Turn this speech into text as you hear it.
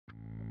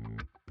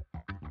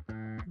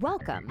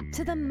Welcome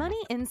to the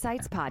Money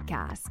Insights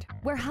Podcast,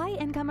 where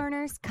high-income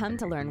earners come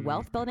to learn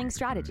wealth-building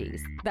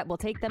strategies that will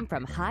take them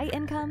from high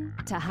income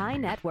to high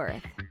net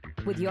worth.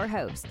 With your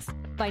hosts,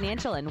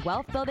 financial and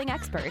wealth-building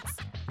experts,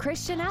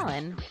 Christian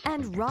Allen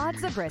and Rod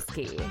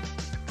Zabriskie.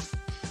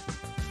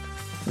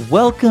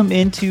 Welcome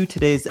into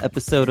today's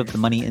episode of the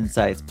Money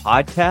Insights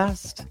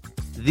Podcast,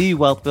 the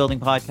wealth-building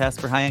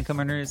podcast for high-income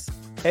earners.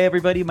 Hey,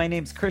 everybody. My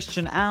name's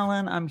Christian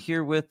Allen. I'm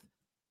here with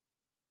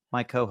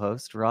my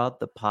co-host, Rod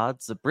the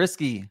Pod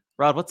Zabriskie.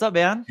 Rod, what's up,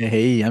 man?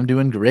 Hey, I'm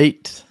doing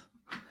great.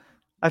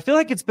 I feel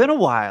like it's been a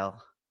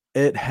while.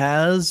 It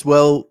has.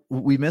 Well,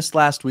 we missed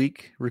last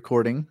week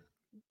recording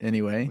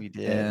anyway. We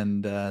did.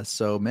 And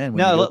so, man.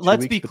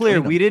 Let's be clear.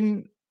 We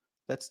didn't.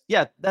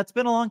 That's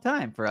been a long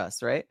time for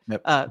us, right?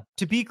 Yep.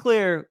 To be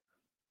clear,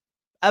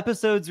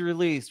 episodes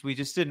released. We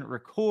just didn't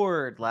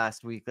record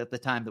last week at the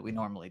time that we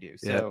normally do.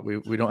 So yeah,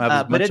 we don't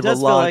have as much of a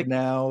log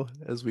now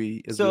as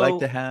we like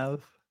to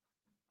have.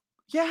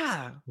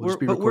 Yeah, we'll just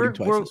be recording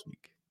twice this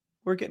week.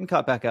 We're getting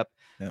caught back up.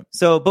 Yep.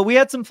 So, but we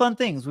had some fun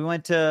things. We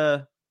went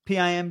to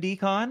PIMD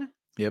Con.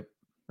 Yep.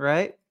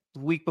 Right? The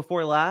week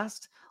before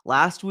last.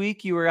 Last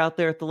week, you were out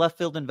there at the Left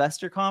Field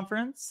Investor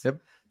Conference.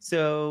 Yep.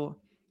 So,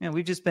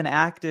 we've just been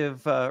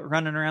active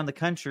running around the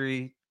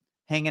country,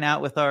 hanging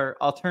out with our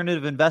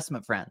alternative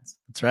investment friends.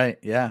 That's right.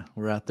 Yeah,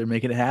 we're out there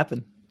making it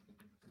happen.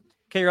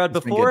 Okay, Rod,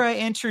 before I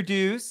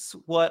introduce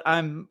what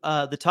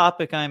the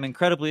topic I'm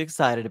incredibly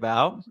excited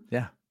about.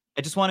 Yeah.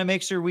 I just want to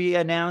make sure we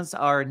announce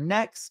our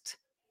next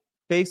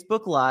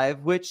Facebook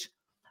Live, which,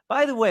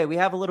 by the way, we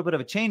have a little bit of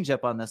a change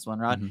up on this one,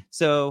 Rod. Mm-hmm.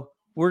 So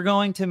we're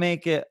going to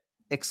make it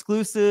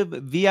exclusive,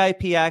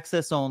 VIP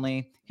access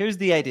only. Here's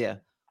the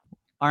idea.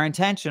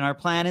 Our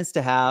plan is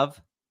to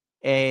have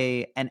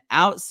an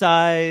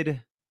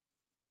outside,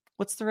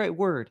 what's the right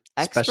word?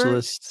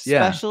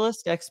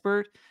 Specialist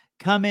expert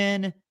come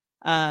in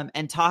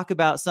and talk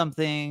about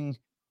something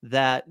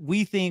that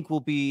we think will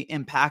be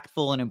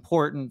impactful and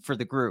important for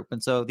the group.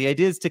 And so the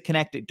idea is to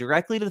connect it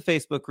directly to the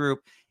Facebook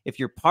group. If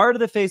you're part of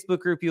the Facebook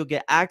group, you'll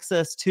get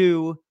access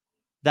to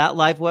that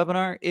live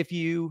webinar. If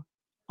you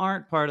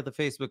aren't part of the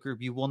Facebook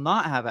group, you will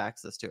not have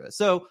access to it.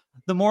 So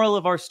the moral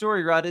of our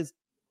story, Rod, is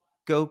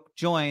go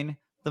join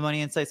the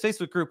Money Insights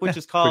Facebook group, which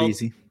is called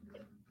easy.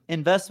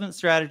 Investment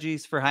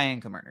Strategies for High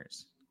Income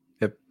Earners.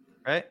 Yep.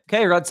 Right?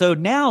 Okay, Rod. So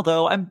now,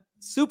 though, I'm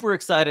super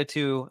excited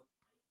to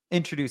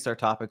introduce our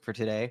topic for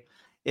today.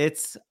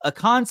 It's a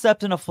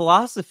concept and a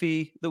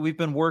philosophy that we've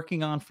been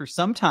working on for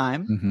some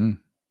time, mm-hmm.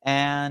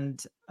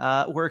 and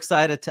we're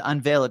excited to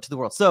unveil it to the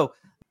world. So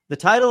the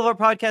title of our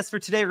podcast for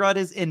today, Rod,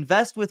 is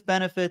Invest with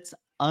Benefits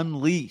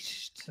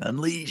Unleashed.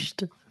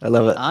 Unleashed. I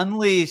love it.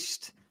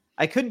 Unleashed.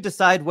 I couldn't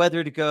decide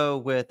whether to go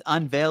with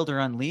unveiled or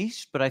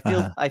unleashed, but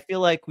I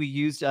feel like we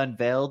used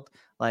unveiled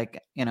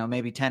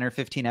maybe 10 or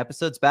 15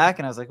 episodes back,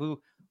 and I was like,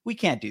 ooh, we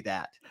can't do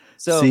that.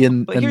 So,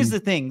 but here's the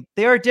thing.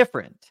 They are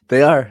different.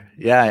 They are.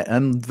 Yeah.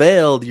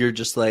 Unveiled, you're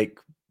just like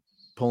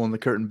pulling the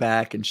curtain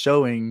back and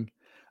showing.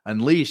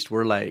 Unleashed,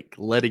 we're like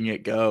letting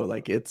it go.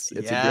 Like it's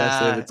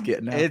aggressive. It's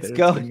getting out there. It's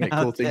going make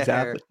cool things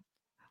happen.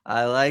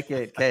 I like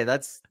it. Okay.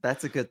 That's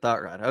a good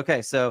thought, Rod.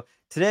 Okay. So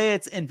today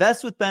it's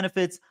Invest with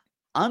Benefits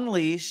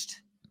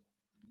Unleashed.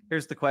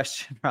 Here's the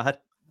question, Rod.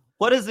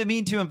 What does it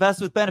mean to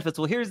invest with benefits?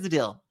 Well, here's the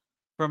deal.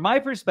 From my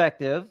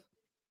perspective,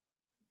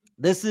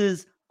 this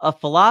is a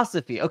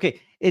philosophy.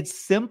 Okay, it's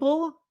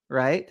simple,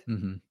 right?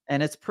 Mm-hmm.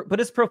 And it's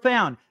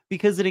profound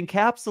because it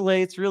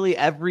encapsulates really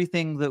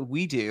everything that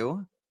we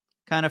do,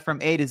 kind of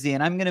from A to Z.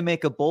 And I'm going to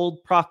make a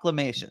bold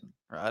proclamation,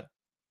 Rod.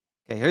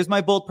 Okay, here's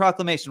my bold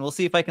proclamation. We'll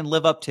see if I can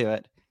live up to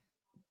it.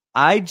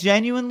 I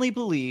genuinely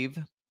believe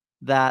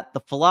that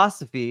the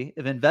philosophy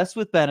of invest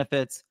with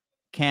benefits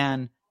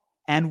can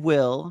and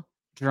will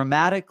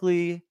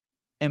dramatically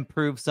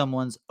improve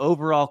someone's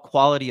overall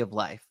quality of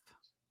life.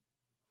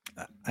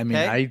 I mean,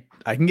 okay?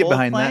 I can get bold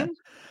behind claim?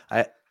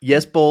 that.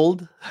 Yes,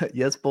 bold.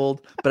 Yes,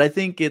 bold. But I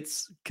think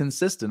it's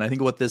consistent. I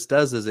think what this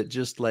does is it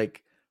just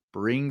like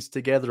brings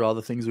together all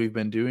the things we've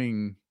been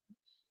doing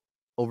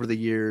over the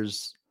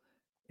years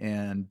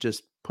and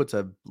just puts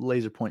a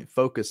laser point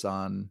focus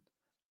on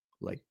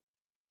like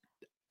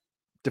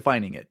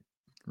defining it,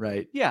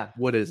 right? Yeah.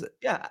 What is it?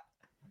 Yeah,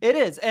 it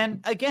is. And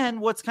again,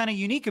 what's kind of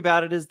unique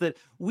about it is that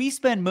we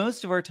spend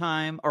most of our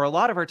time or a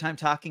lot of our time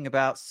talking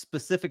about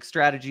specific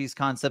strategies,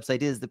 concepts,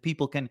 ideas that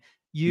people can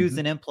use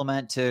and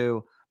implement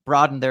to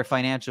broaden their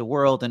financial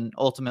world and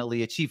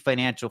ultimately achieve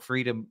financial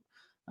freedom,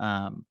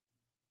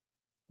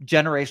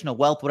 generational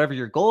wealth, whatever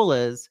your goal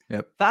is,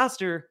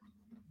 faster.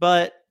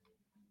 But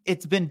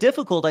it's been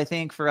difficult, I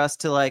think, for us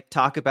to like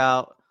talk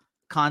about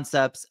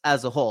concepts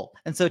as a whole.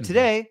 And so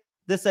today,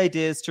 this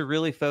idea is to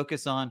really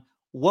focus on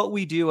what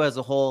we do as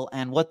a whole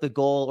and what the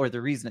goal or the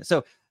reason is.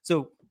 So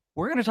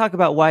we're going to talk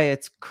about why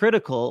it's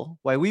critical,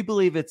 why we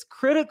believe it's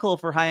critical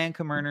for high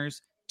income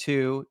earners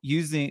to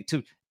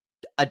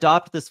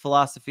adopt this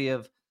philosophy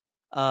of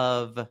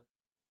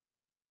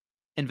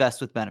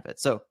invest with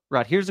benefits. So,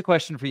 Rod, here's a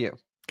question for you.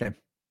 Okay.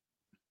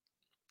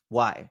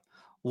 Why?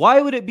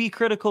 Why would it be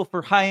critical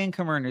for high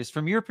income earners?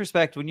 From your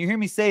perspective, when you hear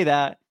me say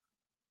that,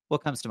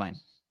 what comes to mind?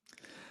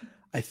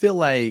 I feel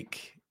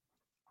like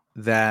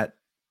that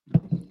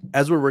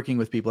as we're working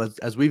with people,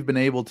 as we've been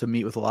able to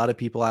meet with a lot of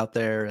people out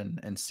there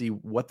and see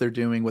what they're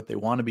doing, what they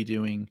want to be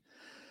doing,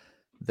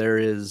 there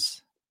are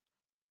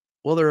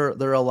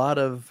a lot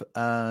of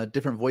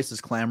different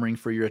voices clamoring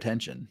for your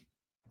attention.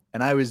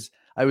 And I was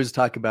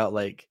talk about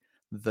like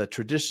the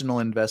traditional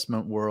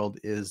investment world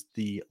is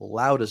the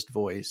loudest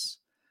voice,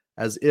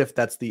 as if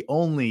that's the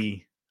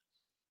only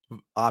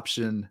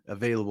option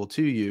available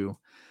to you.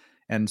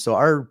 And so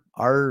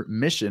our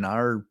mission,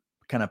 our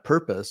kind of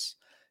purpose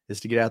is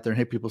to get out there and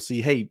help people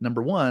see, hey,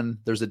 number one,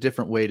 there's a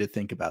different way to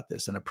think about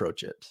this and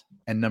approach it.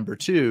 And number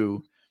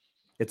two,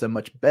 it's a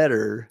much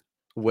better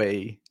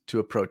way to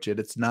approach it.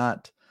 It's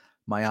not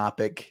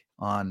myopic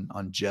on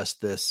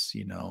just this,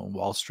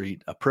 Wall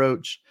Street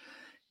approach.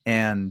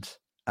 And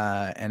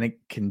it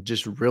can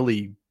just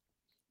really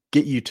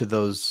get you to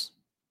those,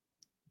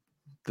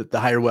 the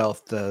higher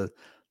wealth, the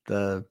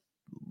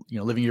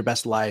living your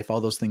best life,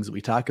 all those things that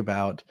we talk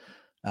about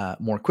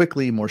more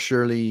quickly, more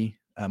surely,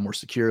 more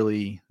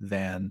securely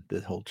than the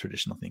whole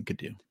traditional thing could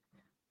do.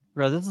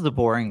 Bro, this is a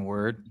boring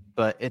word,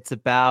 but it's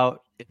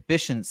about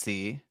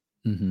efficiency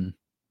and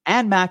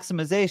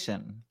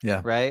maximization.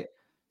 Yeah. Right.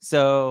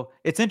 So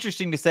it's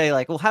interesting to say,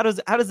 like, well, how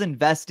does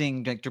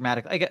investing like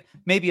dramatically?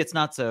 Maybe it's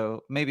not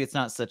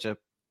such a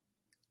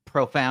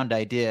profound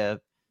idea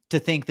to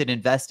think that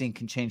investing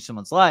can change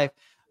someone's life.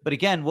 But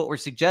again, what we're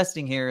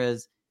suggesting here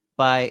is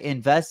by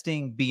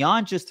investing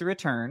beyond just the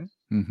return,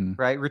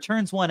 right?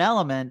 Return's one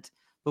element,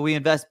 but we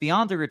invest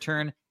beyond the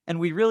return, and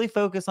we really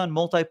focus on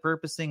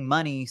multi-purposing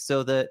money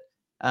so that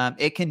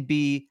it can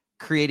be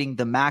creating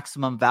the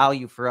maximum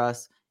value for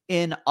us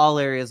in all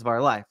areas of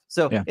our life.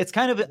 So It's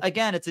kind of,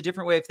 again, it's a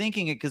different way of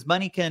thinking it, because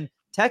money can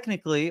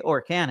technically,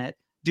 or can it,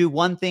 do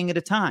one thing at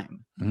a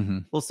time.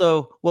 Well,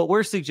 so what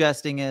we're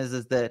suggesting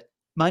is that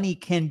money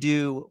can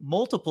do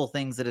multiple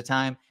things at a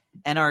time.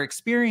 And our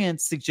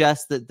experience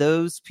suggests that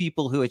those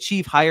people who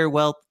achieve higher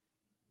wealth,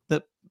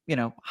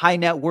 high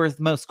net worth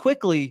most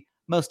quickly,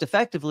 most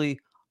effectively,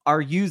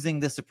 are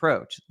using this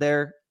approach.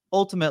 They're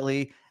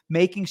ultimately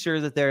making sure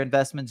that their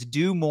investments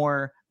do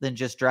more than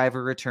just drive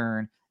a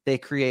return. They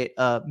create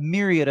a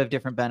myriad of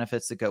different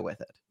benefits that go with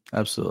it.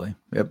 Absolutely.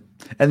 Yep.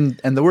 And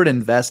the word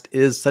invest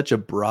is such a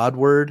broad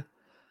word.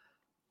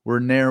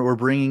 We're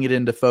bringing it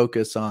into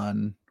focus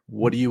on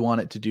what do you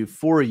want it to do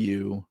for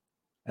you?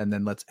 And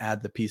then let's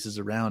add the pieces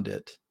around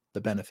it,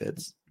 the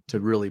benefits, to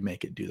really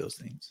make it do those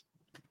things.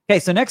 Okay,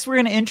 so next we're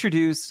going to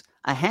introduce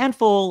a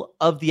handful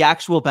of the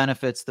actual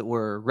benefits that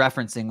we're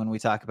referencing when we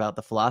talk about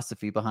the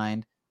philosophy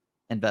behind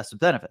investment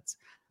benefits.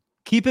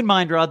 Keep in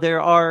mind, Rod,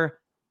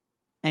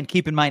 and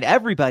keep in mind,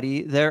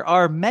 everybody, there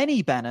are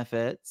many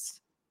benefits.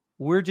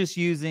 We're just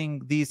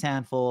using these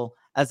handful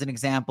as an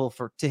example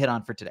to hit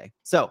on for today.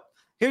 So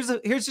here's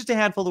just a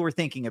handful that we're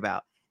thinking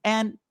about.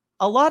 And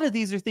a lot of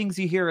these are things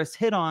you hear us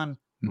hit on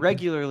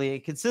regularly,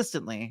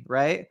 consistently,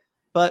 right?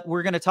 But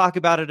we're going to talk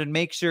about it and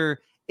make sure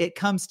it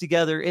comes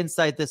together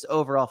inside this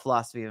overall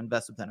philosophy of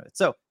investment benefits.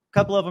 So a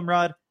couple of them,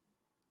 Rod.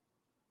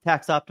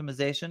 Tax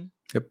optimization.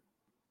 Yep.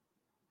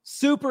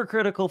 Super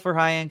critical for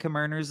high income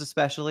earners,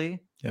 especially.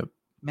 Yep.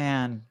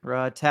 Man,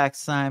 Rod,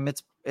 tax time.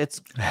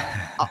 It's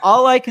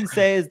all I can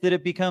say is that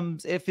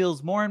it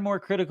feels more and more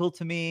critical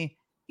to me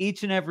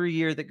each and every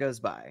year that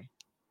goes by.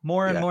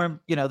 More and more,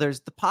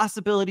 there's the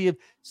possibility of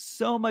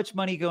so much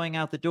money going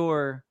out the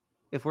door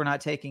if we're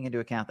not taking into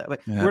account that.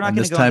 But we're not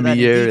going to go into that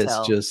in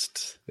detail.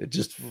 It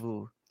just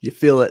you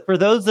feel it. For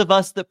those of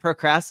us that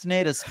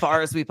procrastinate as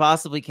far as we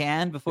possibly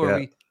can before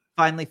we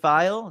finally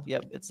file,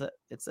 it's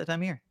that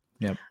time of year.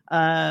 Yep.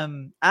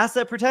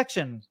 Asset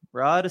protection,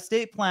 Rod,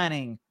 estate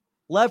planning,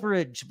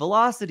 leverage,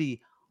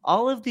 velocity.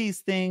 All of these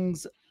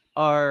things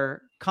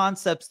are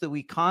concepts that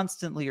we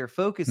constantly are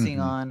focusing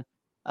on,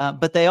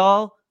 but they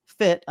all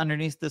fit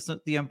underneath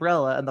the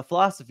umbrella and the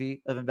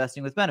philosophy of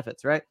investing with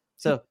benefits, right?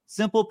 So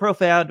simple,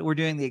 profound. We're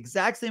doing the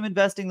exact same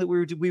investing that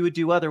we would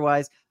do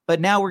otherwise, but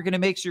now we're going to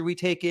make sure we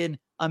take in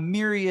a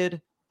myriad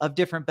of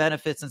different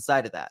benefits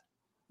inside of that,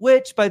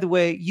 which, by the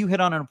way, you hit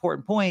on an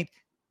important point.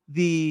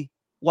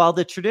 While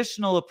the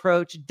traditional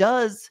approach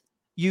does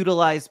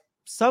utilize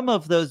some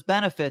of those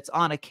benefits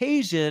on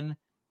occasion,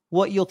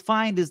 what you'll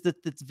find is that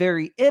it's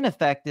very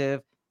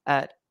ineffective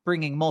at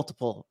bringing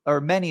multiple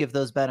or many of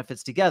those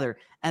benefits together.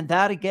 And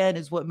that, again,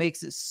 is what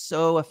makes it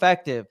so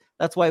effective.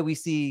 That's why we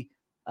see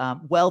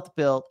wealth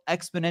built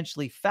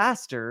exponentially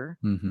faster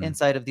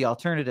inside of the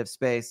alternative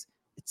space.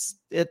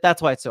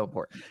 That's why it's so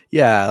important.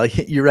 Yeah,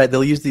 like you're right.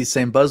 They'll use these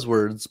same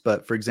buzzwords,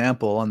 but for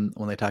example,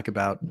 when they talk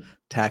about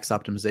tax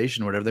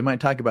optimization or whatever, they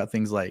might talk about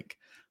things like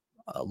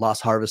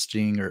loss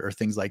harvesting or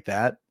things like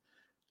that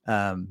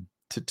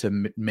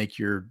to make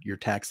your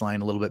tax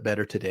line a little bit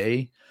better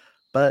today.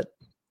 But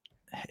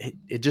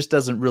it just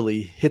doesn't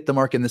really hit the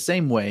mark in the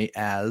same way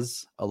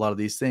as a lot of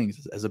these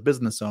things. As a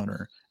business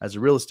owner, as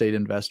a real estate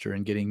investor,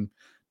 and getting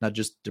not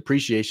just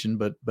depreciation,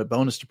 but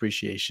bonus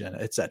depreciation,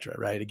 et cetera.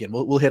 Right. Again,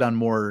 we'll hit on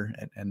more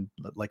and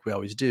like we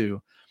always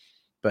do,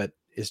 but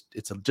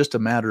just a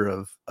matter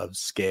of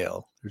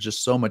scale. There's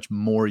just so much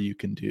more you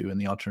can do in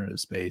the alternative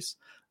space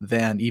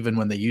than even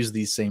when they use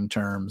these same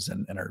terms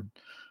and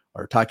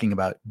are talking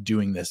about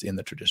doing this in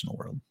the traditional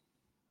world.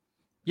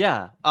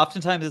 Yeah,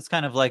 oftentimes it's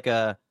kind of like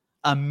a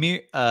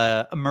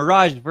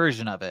mirage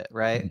version of it,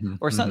 right? Mm-hmm.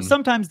 Or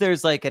sometimes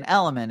there's like an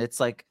element. It's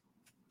like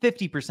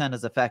 50%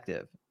 is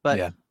effective,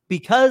 but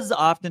because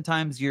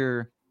oftentimes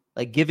you're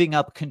like giving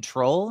up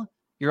control,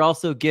 you're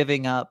also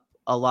giving up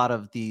a lot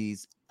of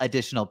these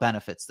additional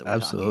benefits that we're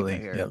talking about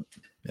here.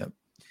 Yep.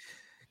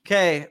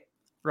 Okay,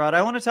 Rod,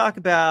 I want to talk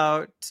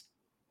about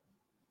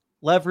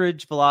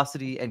leverage,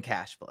 velocity, and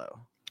cash flow.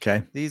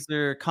 Okay. These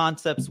are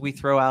concepts we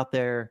throw out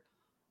there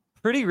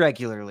pretty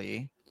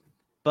regularly,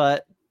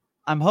 but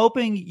I'm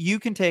hoping you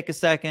can take a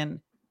second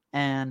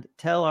and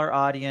tell our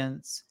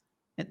audience.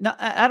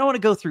 I don't want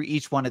to go through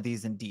each one of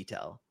these in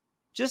detail.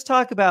 Just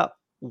talk about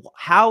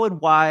how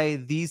and why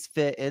these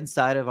fit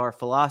inside of our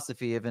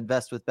philosophy of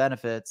invest with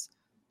benefits,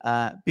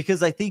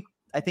 because I think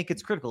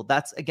it's critical.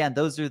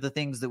 Those are the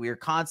things that we are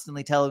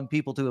constantly telling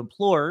people to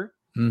implore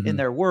in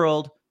their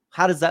world.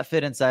 How does that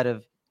fit inside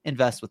of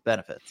invest with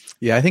benefits?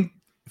 Yeah, I think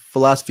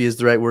philosophy is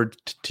the right word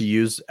to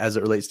use as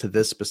it relates to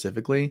this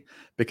specifically,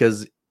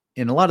 because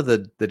in a lot of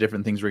the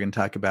different things we're going to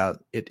talk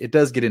about, it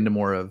does get into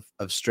more of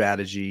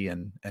strategy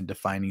and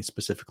defining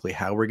specifically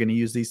how we're going to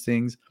use these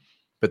things.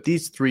 But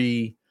these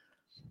three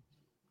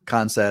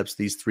concepts,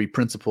 these three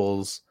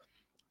principles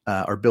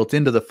are built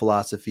into the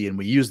philosophy, and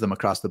we use them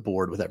across the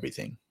board with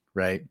everything,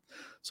 right?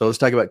 So let's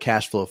talk about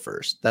cash flow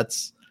first.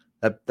 That's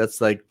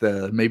like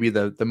maybe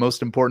the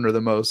most important or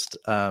the most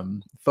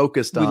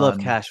focused on love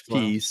cash flow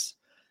piece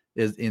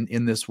is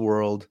in this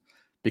world,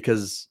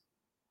 because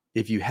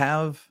if you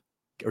have,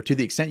 or to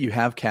the extent you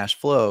have cash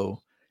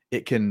flow,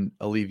 it can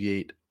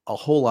alleviate a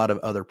whole lot of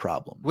other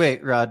problems.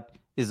 Wait, Rod,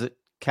 is it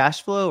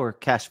cash flow or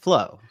cash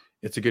flow?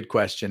 It's a good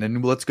question,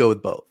 and let's go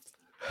with both.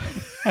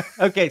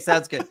 Okay,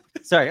 sounds good.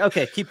 Sorry.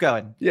 Okay, keep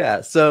going.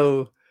 Yeah.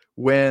 So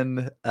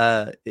when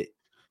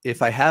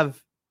if I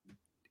have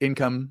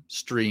income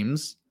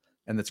streams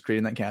and that's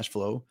creating that cash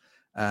flow,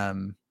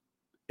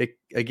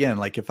 again,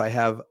 like if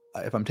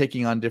I'm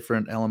taking on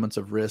different elements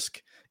of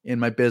risk in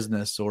my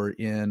business or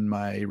in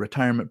my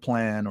retirement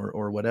plan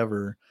or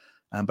whatever,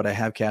 but I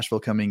have cash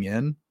flow coming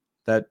in,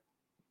 that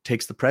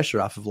takes the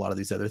pressure off of a lot of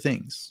these other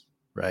things,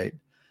 right?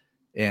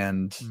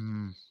 And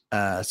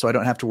so I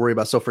don't have to worry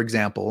about. So, for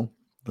example,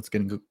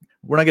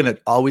 we're not going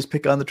to always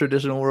pick on the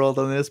traditional world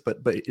on this,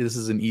 but this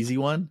is an easy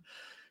one.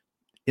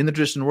 In the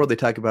traditional world, they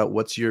talk about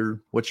what's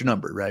your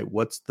number, right?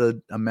 What's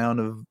the amount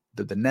of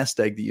the nest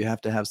egg that you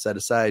have to have set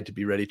aside to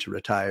be ready to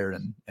retire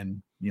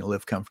and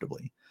live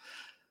comfortably.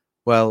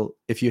 Well,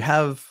 if you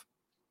have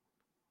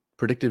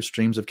predictive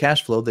streams of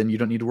cash flow, then you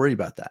don't need to worry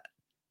about that.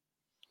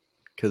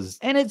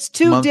 And it's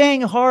too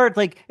dang hard.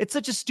 Like, it's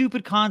such a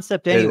stupid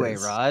concept anyway,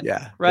 Rod.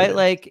 Yeah. Right.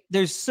 Like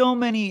there's so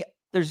many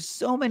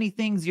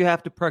things you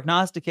have to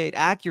prognosticate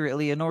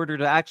accurately in order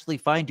to actually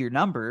find your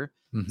number.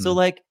 Mm-hmm. So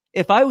like,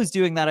 if I was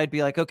doing that, I'd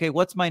be like, okay,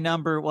 what's my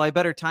number? Well, I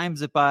better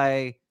times it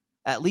by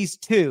at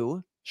least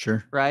 2.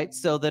 Sure. Right.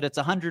 So that it's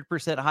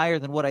 100% higher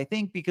than what I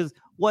think, because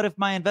what if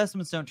my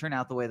investments don't turn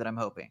out the way that I'm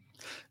hoping?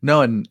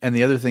 No. And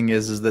the other thing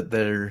is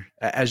that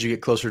as you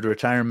get closer to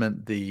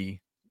retirement, the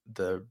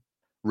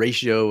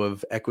ratio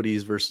of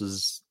equities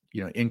versus,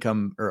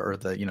 income or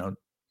the,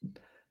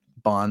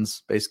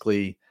 bonds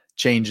basically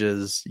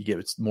changes. You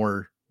get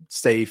more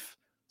safe,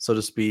 so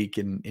to speak,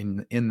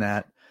 in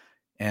that.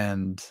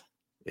 And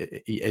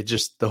it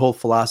just, the whole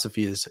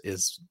philosophy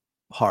is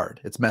hard.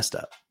 It's messed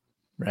up.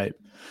 Right.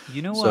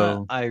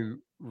 What I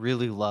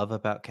really love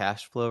about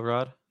cash flow,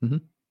 Rod? Mm-hmm.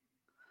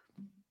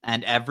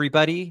 And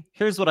everybody,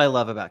 here's what I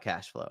love about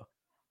cash flow,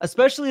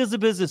 especially as a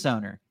business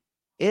owner.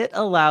 It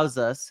allows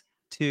us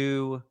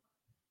to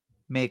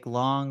make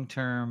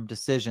long-term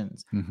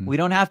decisions. Mm-hmm. We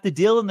don't have to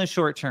deal in the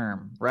short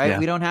term, right? Yeah.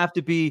 We don't have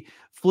to be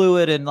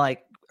fluid and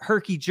like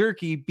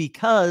herky-jerky,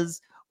 because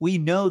we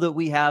know that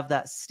we have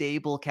that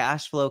stable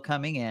cash flow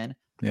coming in.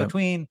 Yep.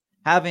 Between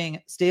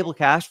having stable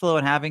cash flow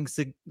and having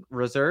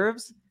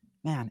reserves,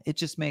 man, it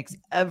just makes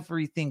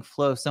everything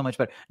flow so much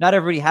better. Not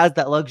everybody has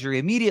that luxury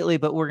immediately,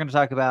 but we're going to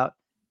talk about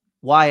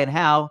why and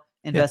how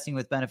investing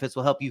with benefits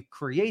will help you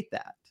create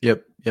that.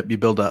 Yep. You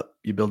build up.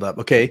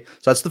 Okay.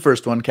 So that's the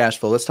first one, cash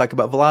flow. Let's talk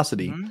about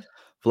velocity. Mm-hmm.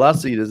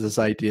 Velocity is this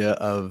idea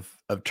of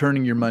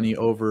turning your money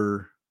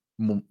over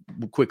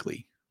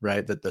quickly,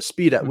 right? That the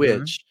speed at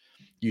which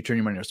you turn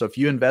your money over. So if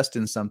you invest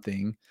in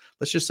something,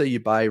 let's just say you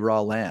buy raw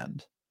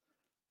land,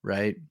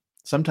 right?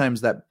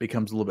 Sometimes that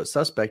becomes a little bit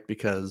suspect,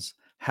 because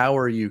how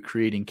are you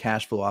creating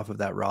cash flow off of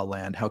that raw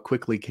land? How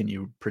quickly can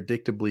you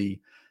predictably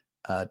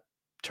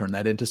turn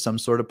that into some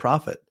sort of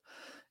profit?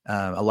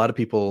 A lot of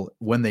people,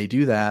 when they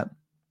do that,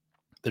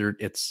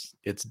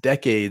 it's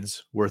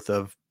decades worth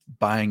of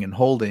buying and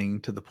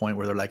holding, to the point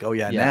where they're like, oh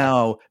yeah.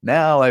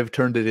 Now I've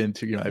turned it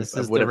into, I've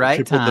tripled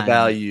the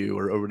value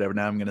or whatever.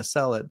 Now I'm going to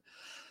sell it.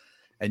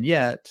 And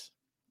yet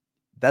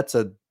that's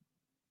a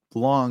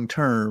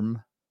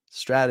long-term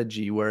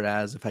strategy.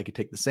 Whereas if I could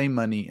take the same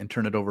money and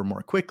turn it over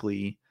more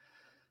quickly,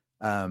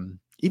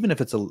 even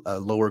if it's a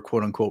lower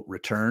quote unquote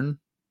return,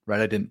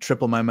 right? I didn't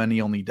triple my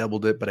money, only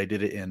doubled it, but I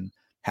did it in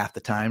half the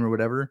time or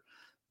whatever.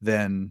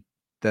 Then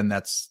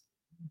that's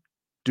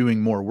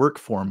doing more work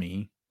for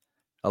me,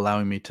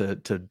 allowing me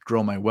to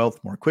grow my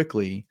wealth more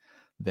quickly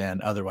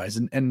than otherwise.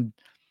 And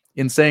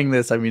in saying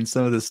this, I mean,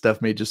 some of this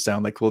stuff may just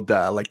sound like, well,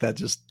 duh, like that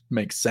just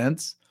makes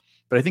sense.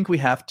 But I think we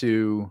have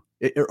to,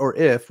 or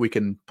if we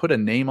can put a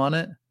name on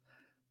it,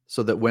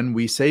 so that when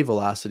we say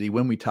velocity,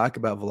 when we talk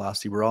about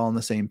velocity, we're all on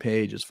the same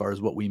page as far as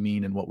what we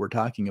mean and what we're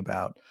talking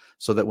about.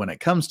 So that when it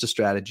comes to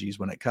strategies,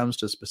 when it comes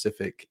to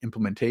specific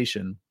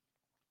implementation,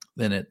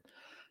 then it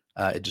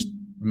just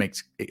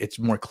makes it's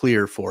more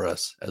clear for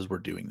us as we're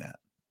doing that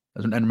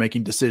and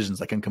making decisions.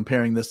 Like I'm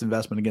comparing this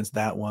investment against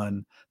that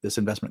one, this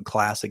investment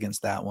class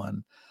against that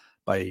one,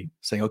 by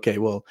saying, okay,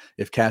 well,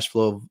 if cash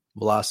flow,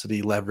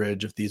 velocity,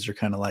 leverage, if these are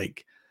kind of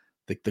like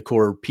the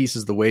core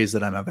pieces, the ways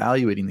that I'm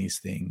evaluating these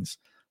things,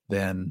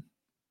 then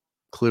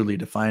clearly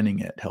defining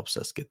it helps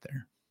us get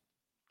there.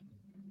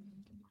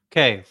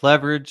 Okay.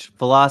 Leverage,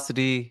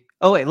 velocity.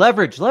 Oh, wait,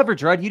 leverage,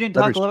 Rod. You didn't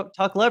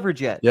talk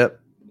leverage yet. Yep.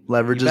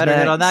 Leverage you is better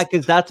next. hit on that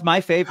because that's my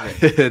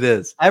favorite. It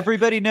is.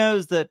 Everybody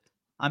knows that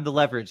I'm the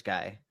leverage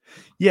guy.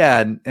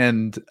 Yeah.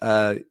 And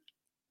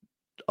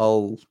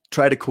I'll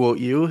try to quote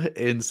you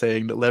in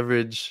saying that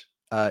leverage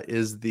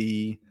is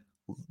the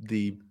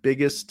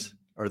biggest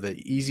or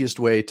the easiest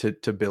way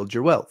to build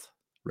your wealth.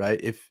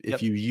 Right.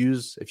 If you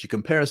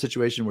compare a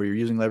situation where you're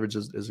using leverage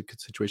as a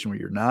situation where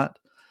you're not,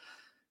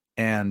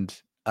 and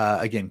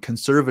again,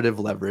 conservative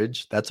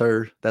leverage, that's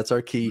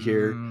our key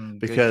here,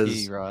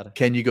 because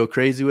can you go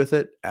crazy with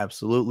it?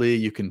 Absolutely.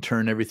 You can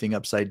turn everything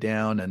upside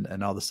down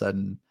and all of a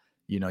sudden,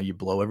 you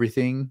blow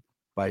everything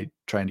by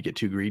trying to get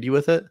too greedy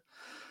with it.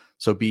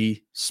 So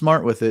be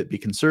smart with it, be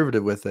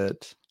conservative with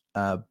it.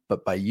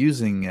 But by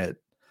using it,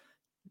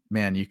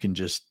 man, you can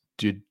just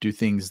do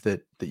things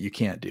that you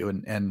can't do.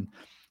 And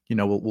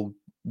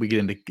we get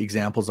into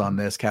examples on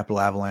this. Capital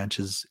Avalanche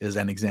is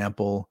an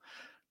example.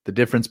 The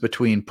difference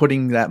between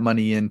putting that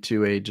money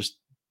into a just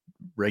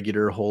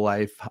regular whole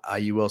life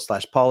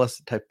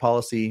IUL/policy type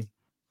policy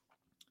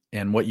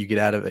and what you get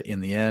out of it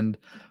in the end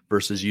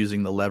versus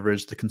using the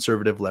leverage, the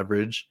conservative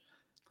leverage,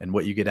 and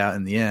what you get out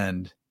in the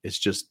end is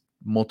just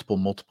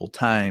multiple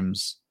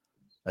times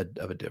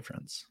of a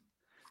difference.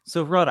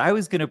 So Rod, I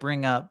was going to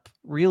bring up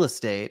real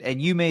estate,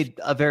 and you made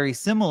a very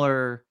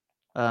similar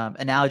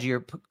analogy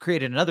or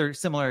created another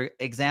similar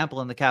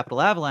example in the Capital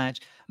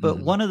Avalanche. But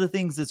one of the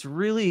things that's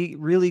really,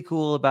 really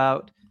cool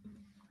about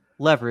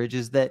leverage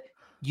is that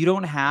you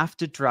don't have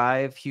to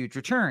drive huge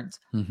returns.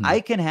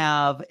 I can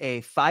have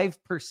a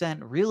 5%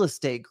 real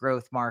estate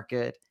growth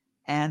market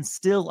and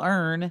still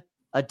earn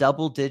a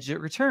double-digit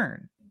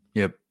return.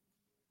 Yep.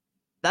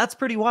 That's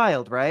pretty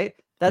wild, right?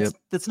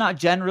 That's not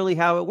generally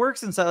how it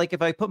works. And so like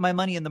if I put my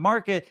money in the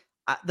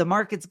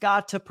market's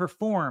got to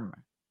perform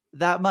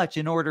that much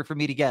in order for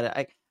me to get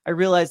it. I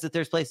realize that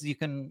there's places you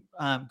can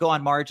go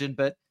on margin,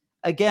 but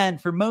again,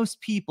 for most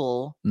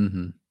people,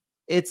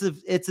 it's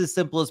as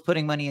simple as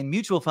putting money in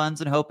mutual funds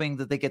and hoping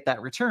that they get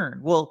that return.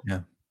 Well,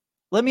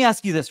 let me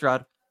ask you this,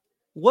 Rod.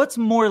 What's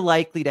more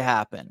likely to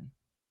happen?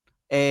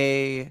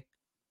 The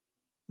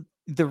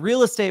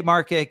real estate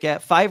market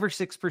get 5 or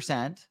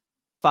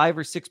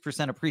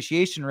 6%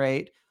 appreciation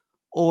rate,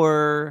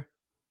 or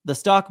the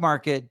stock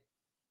market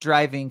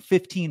driving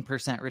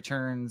 15%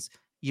 returns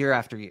year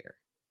after year?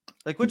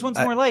 Like, which one's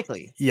more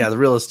likely? Yeah, the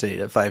real estate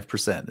at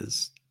 5%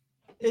 is.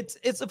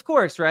 It's of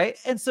course, right?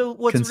 And so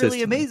what's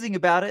really amazing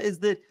about it is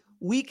that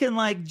we can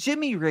like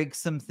jimmy rig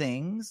some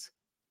things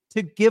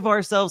to give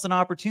ourselves an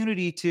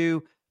opportunity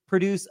to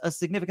produce a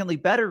significantly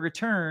better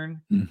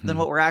return than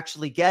what we're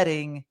actually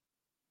getting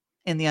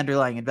in the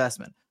underlying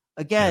investment.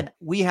 Again,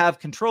 we have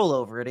control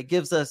over it. It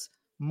gives us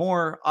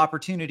more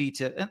opportunity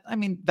to,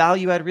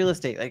 value add real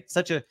estate, like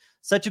such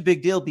a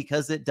big deal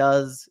because it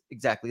does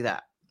exactly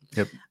that.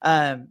 Yep.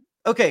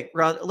 Okay,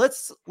 Rod,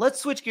 let's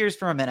switch gears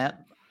for a minute.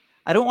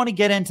 I don't want to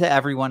get into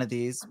every one of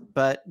these,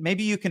 but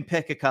maybe you can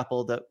pick a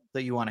couple that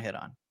you want to hit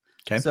on.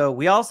 Okay. So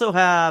we also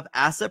have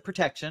asset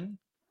protection.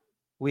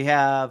 We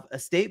have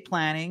estate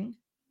planning.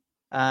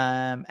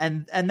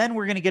 And then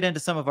we're going to get into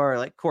some of our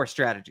like core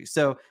strategies.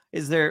 So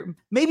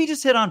maybe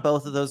just hit on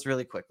both of those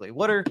really quickly.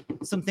 What are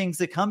some things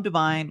that come to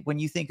mind when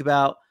you think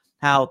about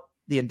how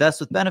the invest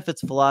with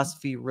benefits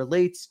philosophy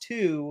relates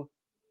to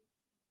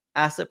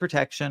asset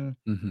protection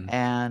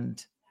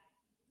and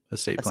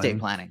estate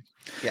planning?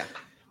 Yeah.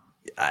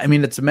 I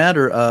mean, it's a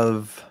matter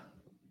of,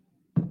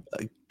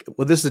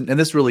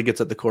 this really gets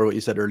at the core of what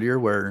you said earlier,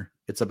 where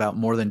it's about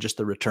more than just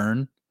the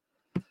return,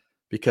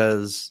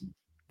 because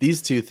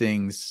these two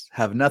things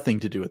have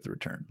nothing to do with the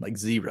return, like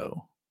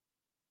zero.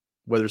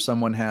 Whether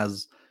someone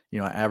has,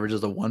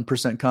 averages a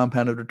 1%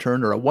 compounded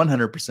return or a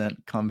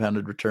 100%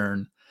 compounded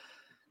return,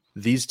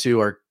 these two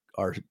are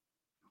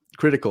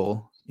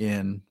critical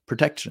in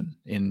protection,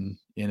 in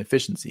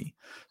efficiency.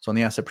 So on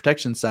the asset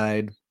protection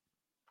side,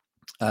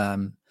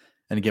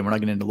 and again, we're not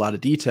getting into a lot of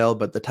detail,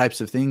 but the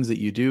types of things that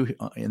you do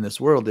in this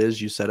world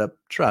is you set up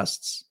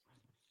trusts.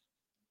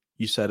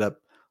 You set up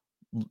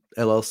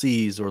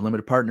LLCs or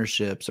limited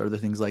partnerships or other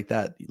things like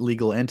that,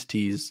 legal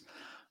entities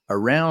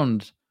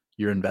around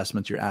your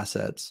investments, your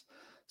assets,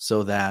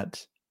 so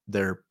that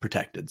they're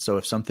protected. So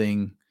if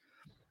something,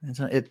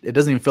 it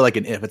doesn't even feel like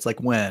an if, it's like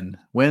when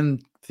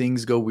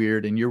things go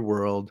weird in your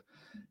world,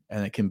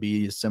 and it can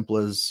be as simple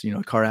as,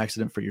 a car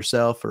accident for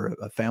yourself or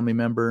a family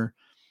member,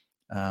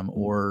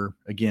 or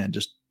again,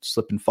 just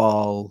slip and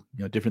fall,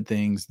 different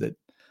things that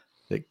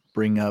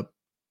bring up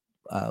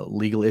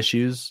legal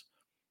issues.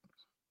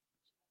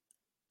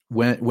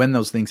 When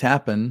those things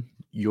happen,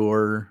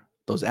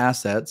 those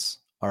assets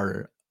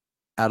are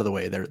out of the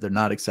way. They're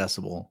not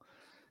accessible.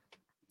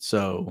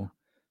 So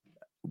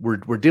we're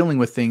dealing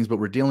with things, but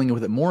we're dealing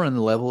with it more on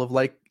the level of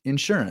like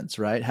insurance,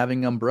 right?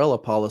 Having umbrella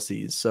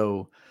policies.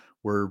 So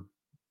we're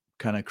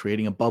kind of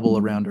creating a bubble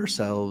around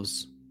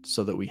ourselves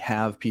so that we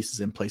have pieces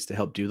in place to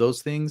help do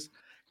those things,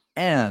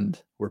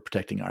 and we're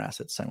protecting our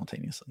assets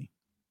simultaneously.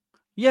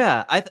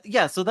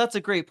 Yeah. So that's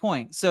a great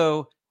point.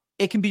 So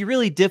it can be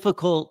really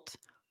difficult,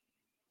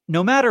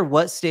 no matter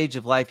what stage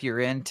of life you're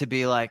in, to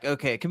be like,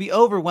 okay, it can be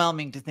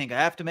overwhelming to think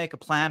I have to make a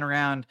plan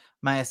around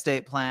my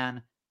estate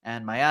plan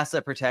and my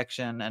asset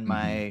protection and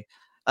my,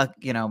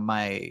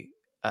 my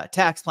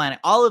tax planning,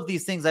 all of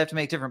these things I have to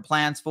make different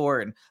plans for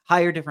and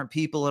hire different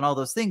people and all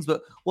those things.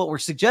 But what we're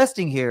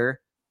suggesting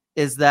here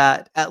is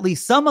that at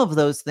least some of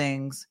those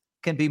things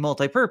can be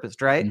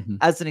multi-purposed, right? Mm-hmm.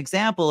 As an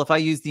example, if I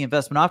use the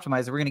investment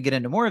optimizer, we're going to get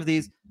into more of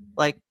these.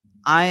 Like,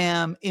 I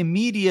am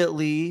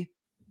immediately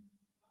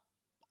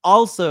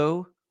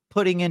also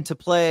putting into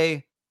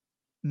play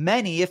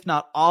many, if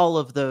not all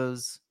of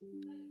those,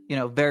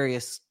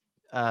 various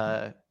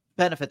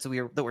benefits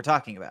that we're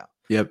talking about.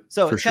 Yep.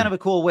 So it's kind of a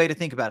cool way to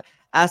think about it.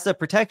 Asset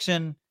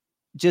protection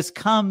just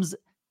comes,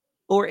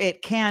 or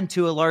it can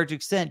to a large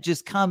extent,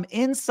 just come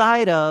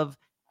inside of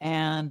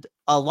and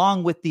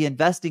along with the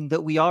investing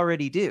that we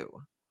already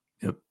do.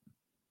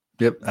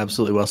 Yep.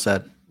 Absolutely well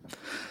said.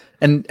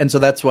 And so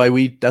that's why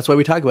we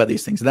talk about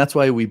these things. And that's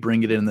why we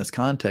bring it in this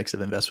context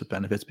of invest with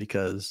benefits,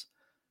 because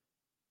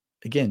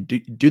again,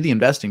 do the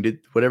investing, do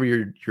whatever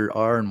you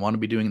are and want to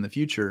be doing in the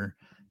future.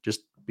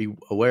 Just be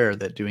aware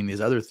that doing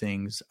these other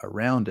things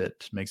around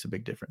it makes a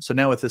big difference. So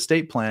now with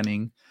estate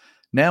planning,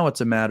 now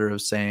it's a matter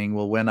of saying,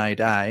 well, when I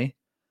die,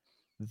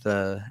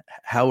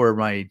 how are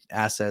my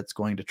assets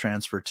going to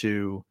transfer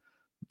to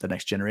the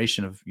next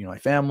generation of, my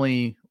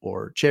family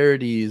or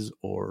charities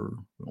or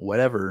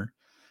whatever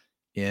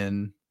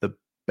in the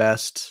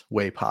best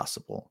way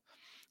possible.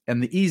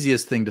 And the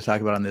easiest thing to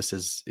talk about on this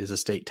is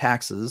estate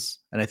taxes.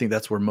 And I think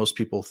that's where most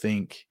people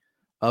think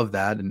of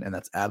that. And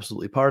that's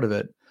absolutely part of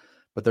it.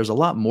 But there's a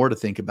lot more to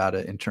think about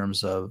it in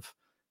terms of,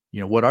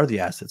 what are the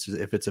assets?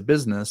 If it's a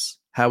business,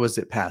 how is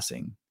it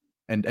passing?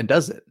 And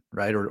does it,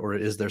 right? Or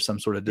is there some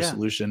sort of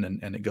dissolution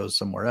and it goes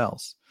somewhere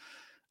else?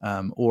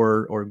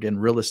 Or again,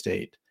 real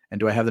estate. And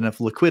do I have enough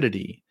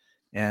liquidity,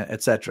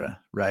 et cetera,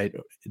 right?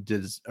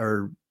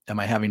 Or am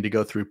I having to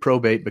go through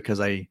probate because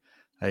I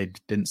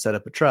didn't set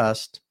up a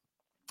trust,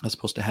 as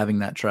opposed to having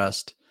that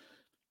trust,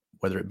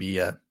 whether it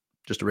be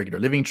just a regular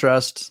living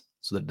trust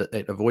so that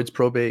it avoids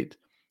probate,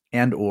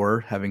 and or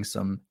having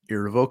some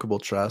irrevocable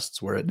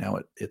trusts where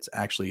it's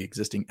actually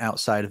existing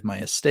outside of my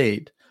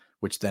estate,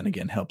 which then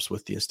again helps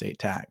with the estate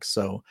tax.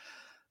 So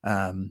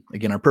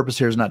again, our purpose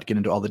here is not to get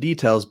into all the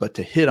details, but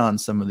to hit on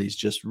some of these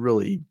just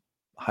really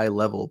high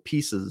level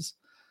pieces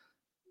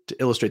to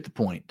illustrate the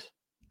point.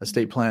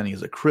 Estate planning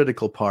is a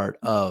critical part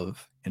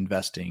of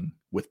investing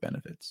with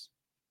benefits.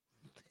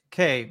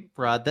 Okay,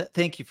 Rod,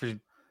 thank you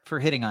for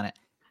hitting on it.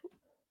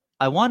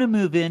 I want to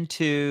move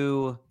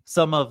into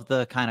some of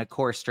the kind of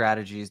core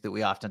strategies that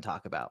we often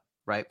talk about,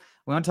 right?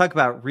 We want to talk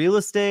about real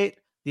estate,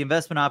 the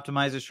investment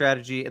optimizer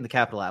strategy, and the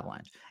capital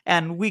avalanche.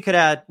 And we could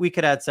add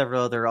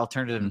several other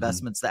alternative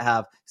investments that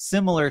have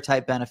similar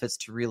type benefits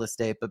to real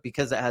estate, but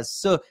because it's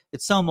so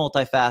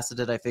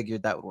multifaceted, I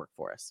figured that would work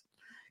for us.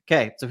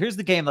 Okay, so here's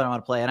the game that I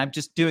want to play, and I'm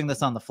just doing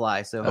this on the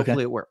fly, so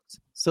hopefully it works.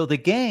 So the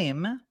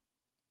game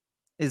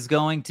is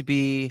going to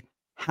be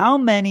how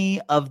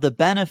many of the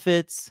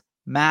benefits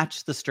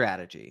match the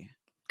strategy.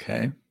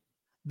 Okay.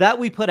 That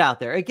we put out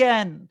there.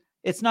 Again,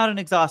 it's not an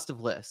exhaustive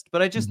list,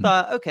 but I just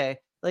thought, okay,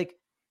 like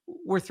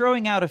we're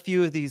throwing out a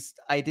few of these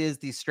ideas,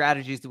 these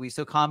strategies that we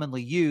so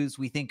commonly use,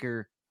 we think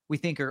are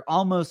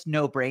almost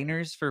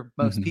no-brainers for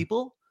most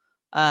people.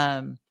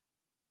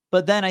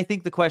 But then I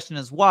think the question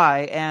is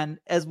why. And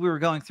as we were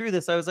going through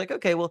this, I was like,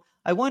 okay, well,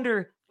 I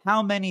wonder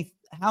how many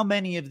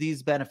of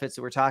these benefits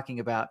that we're talking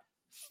about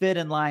fit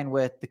in line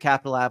with the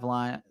capital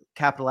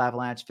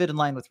avalanche, fit in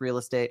line with real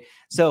estate.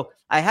 So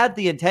I had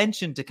the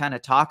intention to kind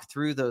of talk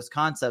through those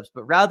concepts,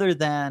 but rather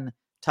than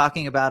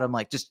talking about them,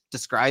 like just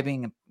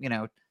describing,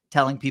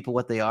 telling people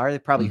what they are, they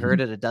probably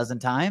heard it a dozen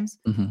times.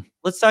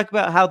 Let's talk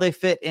about how they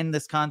fit in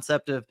this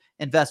concept of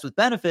invest with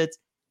benefits,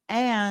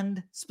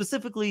 and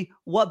specifically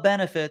what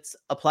benefits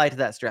apply to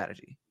that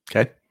strategy.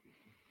 Okay.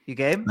 You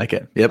game?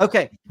 Okay. Yep.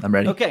 Okay. I'm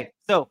ready. Okay.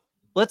 So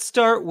let's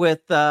start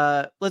with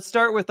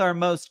our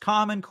most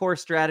common core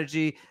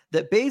strategy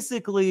that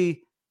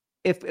basically,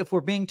 if we're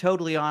being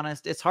totally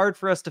honest, it's hard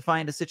for us to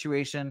find a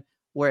situation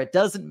where it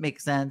doesn't make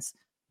sense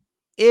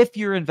if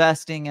you're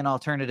investing in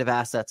alternative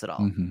assets at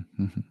all.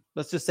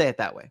 Let's just say it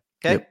that way.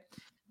 Okay. Yep.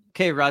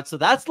 Okay, Rod. So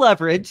that's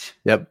leverage.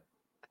 Yep.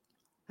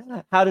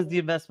 How does the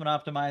investment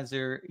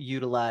optimizer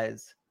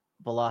utilize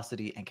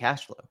velocity and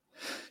cash flow?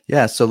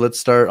 Yeah. So let's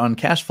start on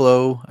cash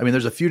flow. I mean,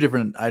 there's a few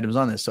different items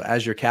on this. So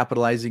as you're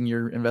capitalizing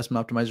your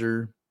investment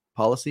optimizer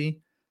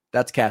policy,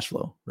 that's cash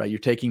flow, right? You're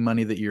taking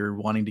money that you're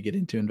wanting to get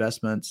into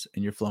investments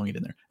and you're flowing it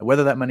in there. And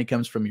whether that money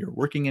comes from your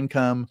working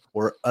income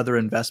or other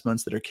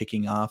investments that are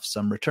kicking off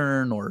some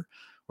return, or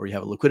you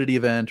have a liquidity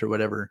event or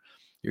whatever,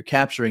 you're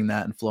capturing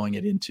that and flowing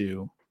it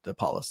into the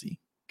policy.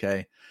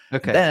 Okay.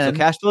 Okay. Then, so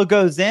cash flow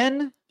goes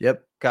in.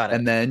 Yep. Got it.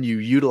 And then you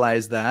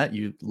utilize that,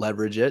 you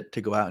leverage it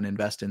to go out and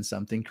invest in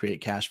something, create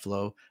cash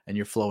flow, and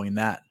you're flowing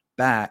that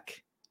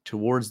back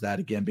towards that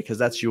again, because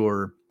that's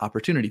your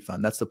opportunity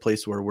fund. That's the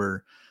place where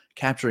we're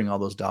capturing all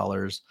those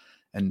dollars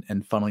and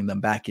funneling them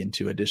back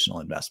into additional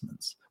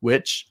investments,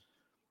 which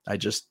I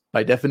just,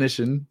 by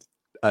definition,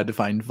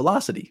 defined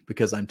velocity,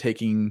 because I'm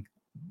taking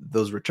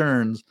those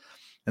returns.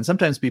 And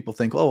sometimes people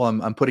think, oh,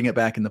 well, I'm putting it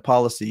back in the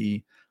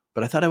policy,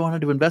 but I thought I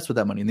wanted to invest with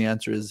that money. And the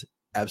answer is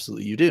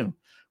absolutely you do.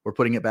 We're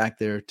putting it back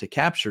there to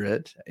capture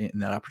it in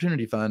that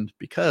opportunity fund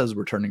because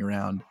we're turning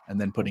around and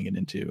then putting it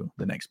into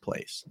the next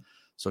place.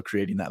 So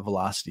creating that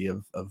velocity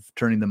of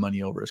turning the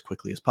money over as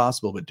quickly as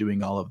possible, but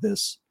doing all of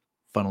this,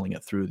 funneling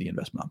it through the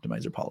investment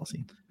optimizer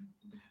policy.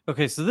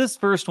 Okay, so this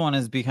first one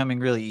is becoming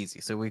really easy.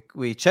 So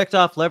we checked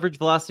off leverage,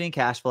 velocity, and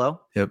cash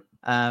flow. Yep.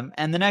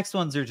 And the next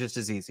ones are just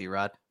as easy,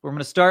 Rod. We're going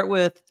to start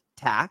with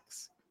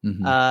tax.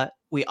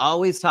 We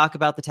always talk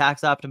about the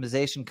tax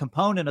optimization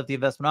component of the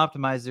investment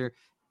optimizer.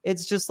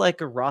 It's just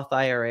like a Roth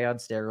IRA on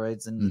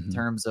steroids in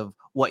terms of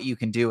what you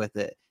can do with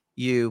it.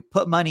 You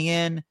put money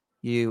in,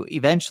 you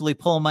eventually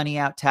pull money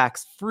out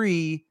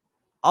tax-free.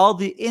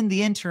 In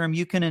the interim,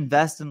 you can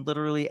invest in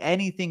literally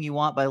anything you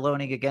want by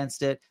loaning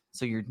against it.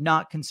 So you're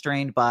not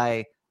constrained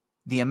by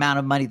the amount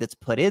of money that's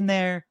put in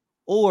there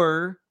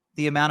or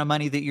the amount of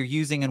money that you're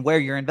using and where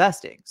you're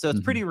investing. So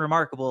it's pretty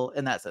remarkable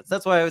in that sense.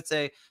 That's why I would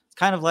say it's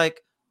kind of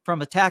like,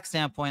 from a tax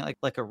standpoint,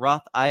 like a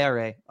Roth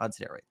IRA on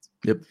steroids.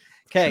 Yep.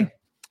 Okay.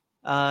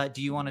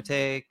 Do you want to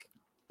take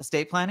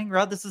estate planning,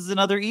 Rod? This is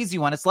another easy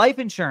one. It's life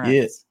insurance.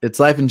 Yeah, it's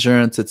life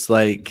insurance. It's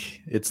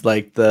like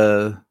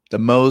the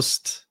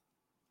most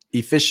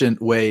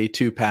efficient way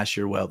to pass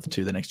your wealth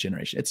to the next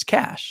generation. It's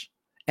cash,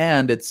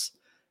 and it's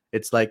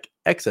like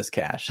excess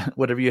cash.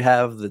 Whatever you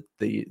have that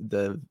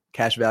the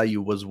cash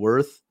value was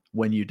worth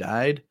when you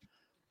died,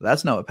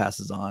 that's not what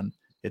passes on.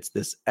 It's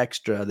this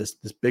extra, this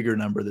bigger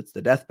number that's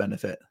the death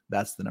benefit.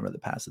 That's the number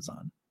that passes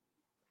on.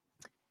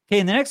 Okay,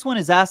 and the next one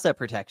is asset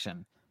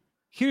protection.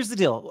 Here's the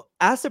deal.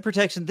 Asset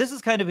protection, this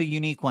is kind of a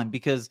unique one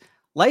because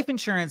life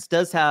insurance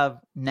does have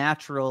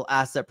natural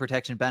asset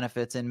protection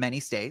benefits in many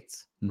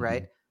states,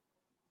 right?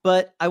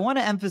 But I want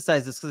to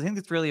emphasize this because I think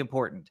it's really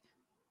important.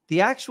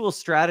 The actual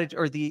strategy,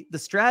 or the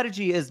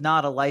strategy, is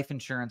not a life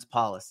insurance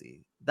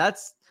policy.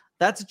 That's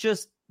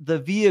just the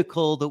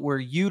vehicle that we're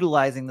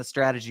utilizing the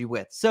strategy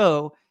with.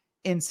 So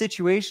in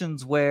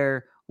situations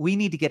where we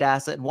need to get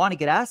asset and want to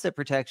get asset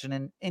protection,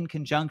 and in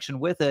conjunction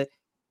with it,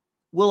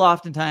 we'll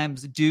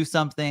oftentimes do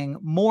something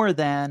more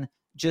than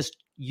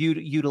just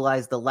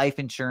utilize the life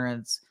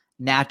insurance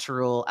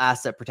natural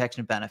asset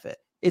protection benefit.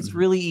 It's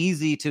really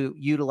easy to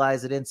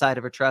utilize it inside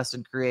of a trust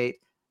and create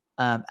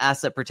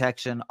asset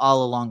protection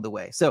all along the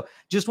way. So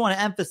just want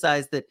to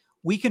emphasize that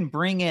we can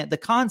bring in the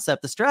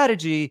concept. The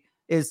strategy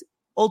is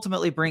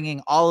ultimately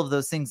bringing all of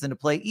those things into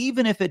play,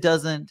 even if it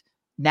doesn't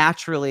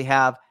naturally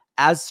have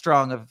as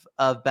strong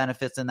of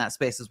benefits in that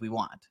space as we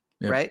want,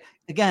 right?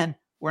 Again,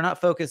 we're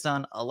not focused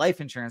on a life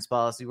insurance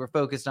policy. We're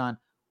focused on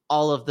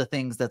all of the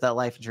things that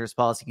life insurance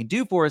policy can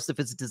do for us if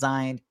it's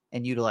designed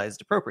and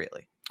utilized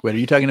appropriately. Wait, are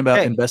you talking about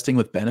investing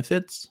with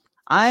benefits?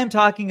 I am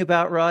talking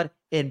about, Rod,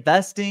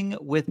 investing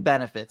with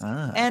benefits.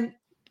 And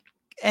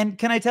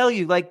can I tell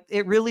you, like,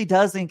 it really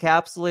does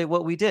encapsulate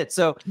what we did.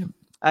 So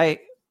we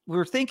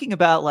were thinking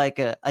about like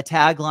a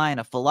tagline,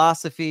 a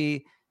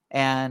philosophy,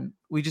 and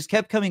we just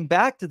kept coming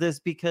back to this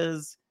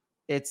because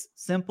it's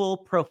simple,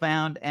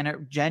 profound, and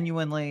it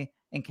genuinely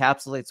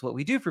encapsulates what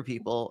we do for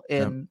people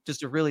in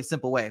just a really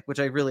simple way, which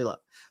I really love.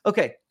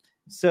 Okay,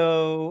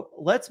 so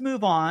let's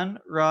move on,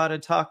 Rod,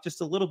 and talk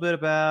just a little bit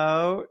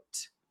about.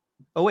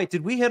 Oh wait,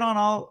 did we hit on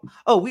all?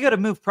 Oh, we got to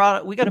move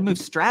product. We got to move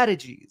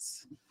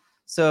strategies.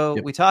 So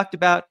we talked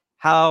about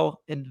how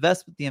the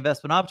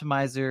investment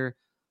optimizer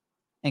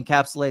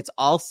encapsulates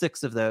all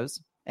 6 of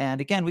those.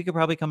 And again, we could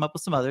probably come up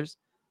with some others,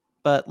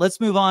 but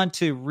let's move on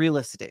to real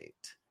estate.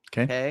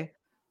 Okay.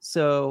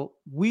 So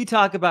we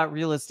talk about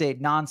real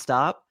estate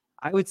nonstop.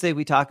 I would say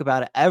we talk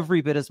about it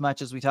every bit as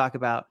much as we talk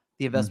about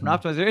the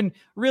investment optimizer. And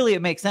really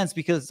it makes sense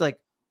because like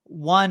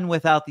one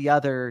without the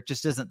other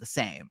just isn't the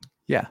same.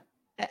 Yeah.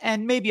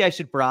 And maybe I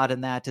should broaden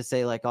that to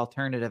say like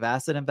alternative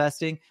asset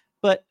investing.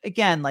 But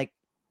again, like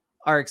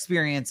our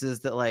experience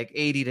is that like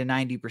 80 to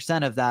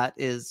 90% of that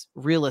is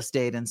real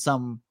estate in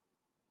some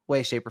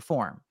way, shape, or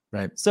form.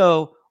 Right.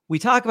 So we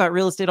talk about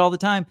real estate all the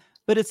time,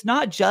 But it's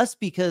not just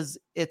because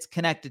it's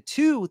connected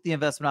to the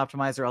investment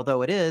optimizer,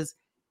 although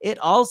it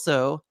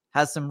also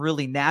has some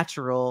really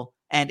natural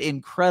and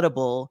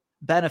incredible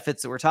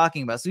benefits that we're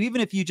talking about. So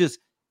even if you just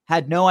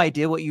had no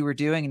idea what you were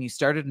doing and you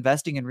started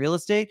investing in real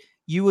estate,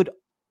 you would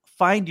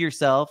find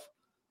yourself,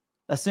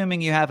 assuming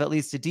you have at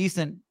least a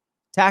decent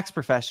tax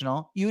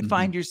professional, you would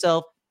find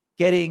yourself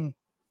getting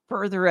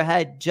further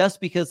ahead just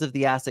because of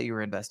the asset you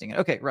were investing in.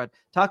 Okay, Rod,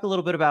 talk a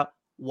little bit about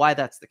why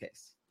that's the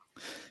case.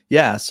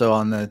 Yeah. So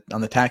on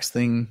the tax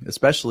thing,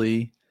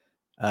 especially,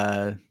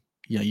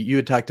 you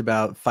had talked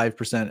about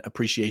 5%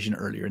 appreciation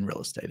earlier in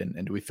real estate,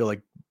 and we feel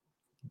like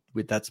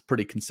that's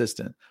pretty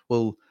consistent.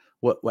 Well,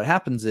 what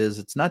happens is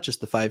it's not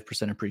just the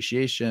 5%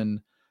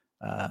 appreciation.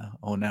 Now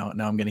I'm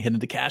going to hit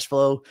into cash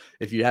flow.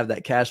 If you have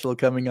that cash flow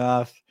coming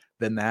off,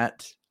 then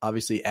that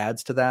obviously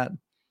adds to that.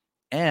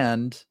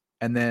 And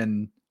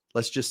then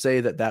let's just say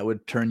that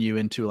would turn you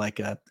into like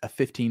a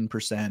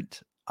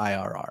 15%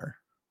 IRR,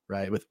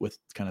 right? With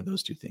kind of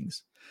those two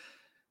things.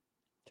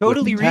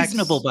 Totally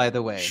reasonable, by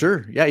the way.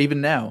 Sure. Yeah.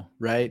 Even now,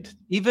 right?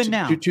 Even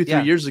now.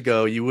 2-3 years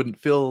ago, you wouldn't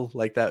feel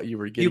like that you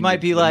were getting. You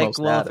might be like,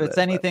 well, if it's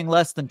anything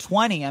less than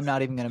 20, I'm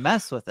not even going to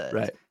mess with it.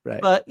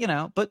 Right. But,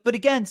 but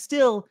again,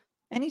 still,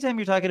 anytime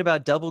you're talking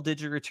about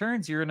double-digit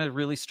returns, you're in a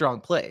really strong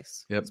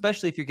place,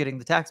 especially if you're getting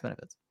the tax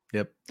benefits.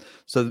 Yep.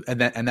 So, and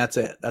that's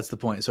it. That's the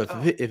point. So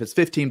if it's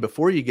 15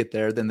 before you get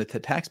there, then the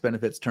tax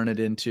benefits turn it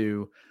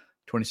into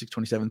 26,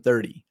 27,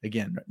 30.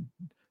 Again,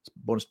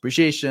 bonus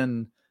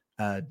depreciation,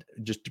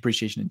 just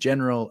depreciation in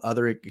general,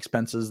 other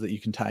expenses that you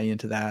can tie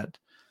into that.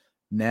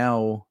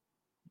 Now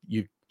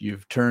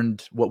you've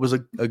turned what was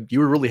you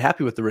were really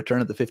happy with the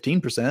return at the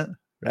 15%,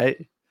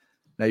 right?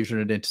 Now you've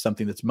turned it into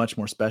something that's much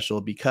more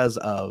special because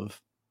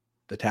of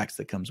the tax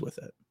that comes with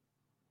it.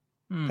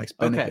 Tax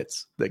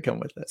benefits that come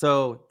with it.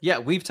 So yeah,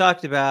 we've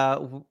talked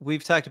about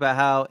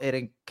how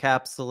it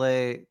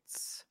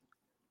encapsulates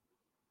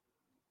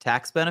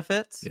tax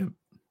benefits,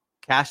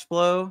 cash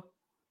flow.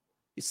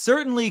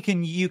 Certainly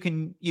you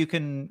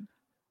can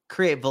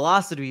create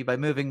velocity by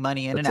moving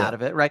money in and out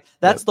of it, right?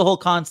 That's the whole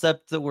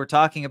concept that we're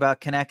talking about,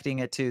 connecting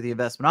it to the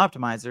investment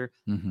optimizer.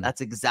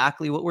 That's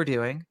exactly what we're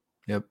doing.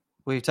 Yep.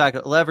 We've talked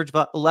about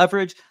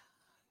leverage.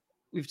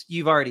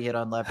 You've already hit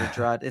on leverage,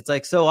 Rod. It's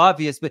like so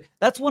obvious, but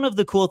that's one of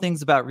the cool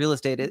things about real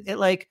estate. It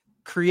like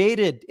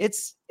created,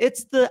 it's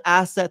the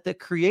asset that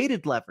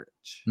created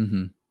leverage,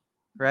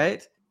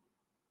 right?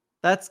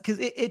 That's because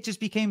it just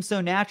became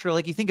so natural.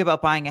 Like you think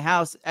about buying a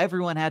house,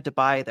 everyone had to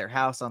buy their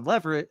house on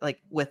leverage,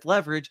 like with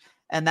leverage.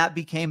 And that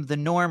became the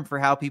norm for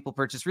how people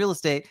purchase real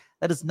estate.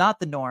 That is not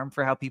the norm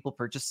for how people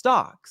purchase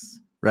stocks.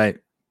 Right.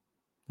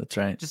 That's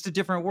right. Just a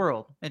different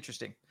world.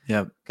 Interesting.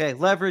 Yep. Okay.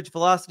 Leverage,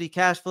 velocity,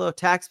 cash flow,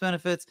 tax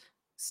benefits,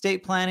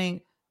 estate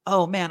planning.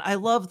 Oh man, I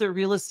love that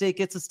real estate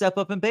gets a step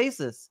up in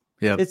basis.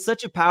 Yeah. It's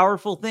such a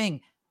powerful thing.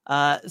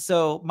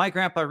 So my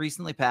grandpa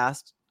recently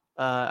passed.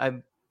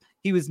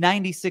 He was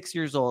 96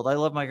 years old. I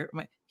love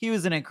he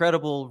was an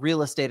incredible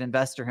real estate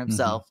investor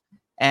himself.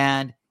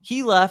 And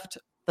he left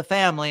the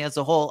family as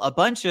a whole a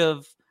bunch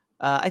of,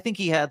 I think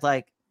he had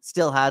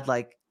still had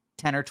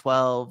 10 or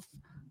 12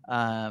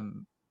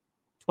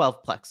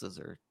 plexes,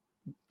 or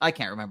I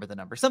can't remember the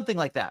number, something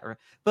like that.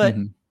 But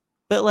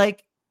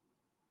like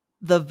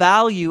the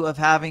value of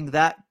having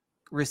that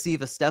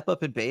receive a step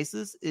up in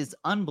basis is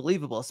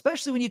unbelievable,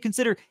 especially when you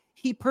consider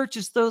he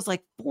purchased those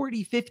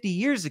 40, 50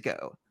 years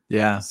ago.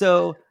 Yeah.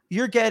 So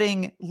you're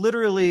getting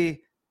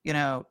literally,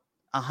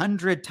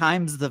 100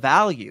 times the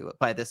value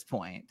by this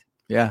point.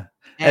 Yeah.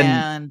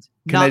 And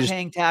not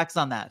paying tax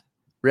on that.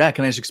 Yeah.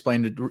 Can I just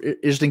explain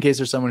it just in case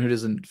there's someone who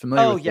isn't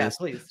familiar with this?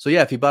 Please. So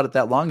yeah, if he bought it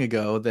that long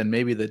ago, then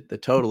maybe the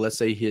total, let's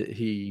say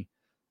he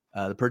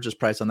the purchase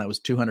price on that was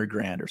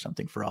 $200,000 or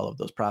something for all of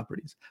those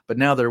properties, but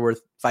now they're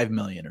worth $5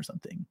 million or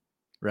something.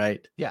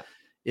 Right. Yeah.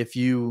 If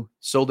you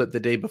sold it the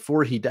day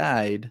before he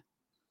died,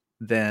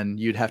 then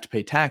you'd have to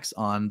pay tax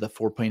on the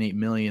 4.8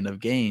 million of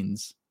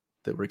gains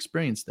that were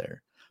experienced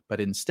there.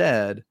 But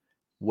instead,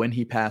 when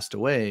he passed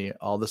away,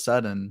 all of a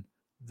sudden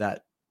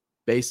that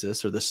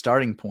basis or the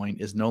starting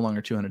point is no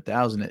longer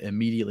 200,000. It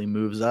immediately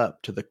moves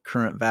up to the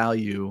current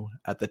value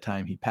at the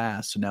time he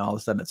passed. So now all of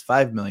a sudden it's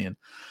 5 million.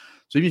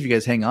 So even if you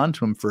guys hang on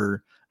to him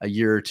for a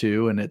year or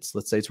two and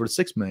let's say it's worth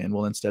 6 million.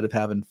 Well, instead of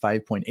having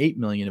 5.8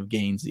 million of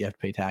gains that you have to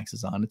pay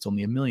taxes on, it's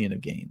only $1 million of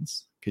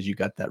gains because you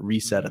got that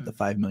reset at the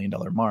 $5 million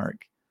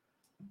mark.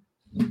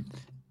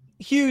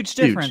 Huge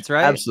difference,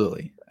 right?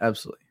 Absolutely.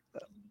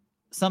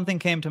 Something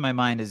came to my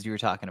mind as you were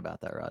talking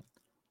about that, Rod.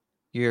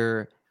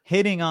 You're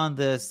hitting on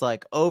this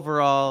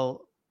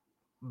overall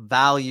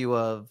value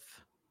of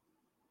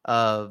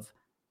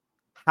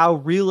how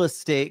real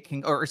estate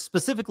can, or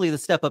specifically the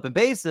step up in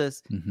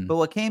basis. But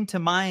what came to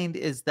mind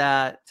is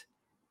that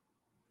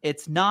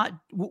it's not,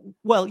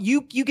 well,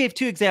 you gave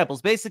two examples,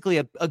 basically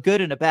a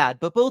good and a bad,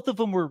 but both of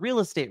them were real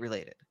estate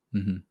related,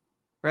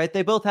 right?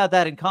 They both had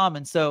that in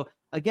common. So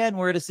again,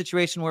 we're at a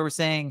situation where we're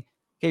saying,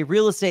 okay,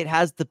 real estate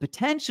has the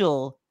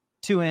potential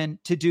to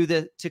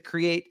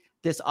create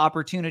this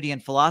opportunity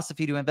and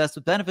philosophy to invest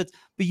with benefits,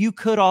 but you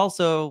could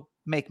also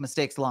make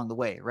mistakes along the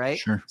way, right?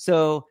 Sure.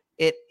 So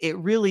it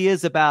really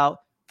is about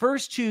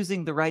first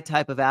choosing the right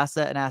type of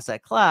asset and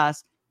asset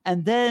class,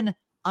 and then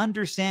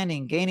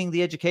understanding, gaining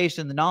the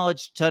education, the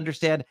knowledge to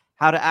understand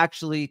how to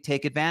actually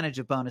take advantage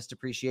of bonus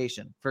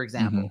depreciation, for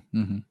example,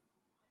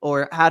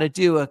 or how to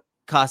do a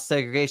cost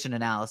segregation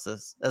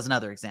analysis as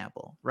another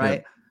example,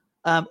 right?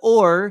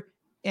 Or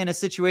in a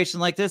situation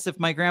like this, if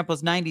my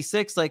grandpa's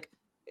 96, like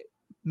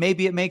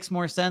maybe it makes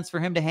more sense for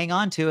him to hang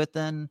on to it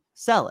than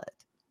sell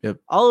it.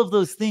 All of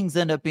those things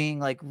end up being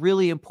like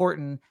really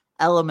important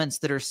elements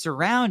that are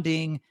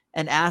surrounding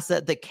an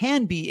asset that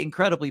can be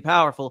incredibly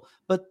powerful,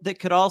 but that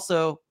could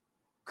also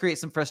create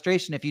some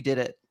frustration if you did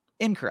it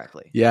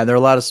incorrectly. Yeah, there are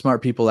a lot of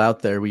smart people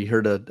out there. We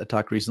heard a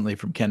talk recently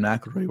from Ken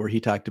McElroy where he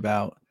talked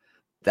about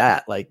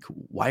that. Like,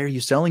 why are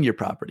you selling your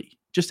property?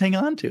 Just hang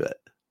on to it.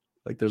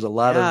 Like, there's a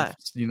lot of,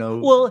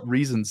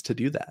 reasons to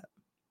do that.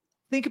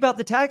 Think about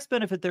the tax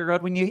benefit there,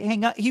 Rod. When you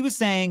hang out, he was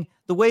saying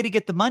the way to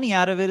get the money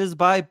out of it is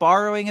by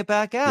borrowing it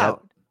back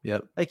out.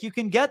 Yep. Like, you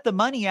can get the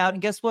money out,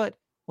 and guess what?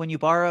 When you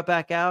borrow it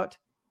back out,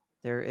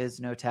 there is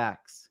no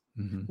tax.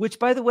 Which,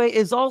 by the way,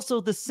 is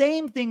also the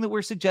same thing that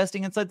we're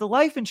suggesting inside the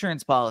life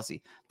insurance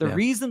policy. The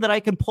reason that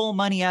I can pull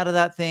money out of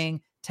that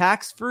thing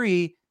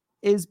tax-free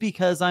is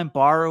because I'm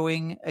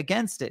borrowing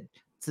against it.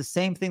 It's the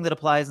same thing that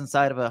applies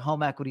inside of a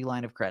home equity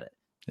line of credit.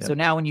 So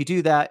now when you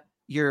do that,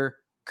 you're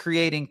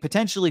creating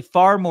potentially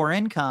far more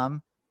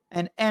income,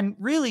 and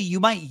really you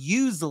might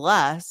use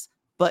less,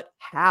 but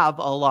have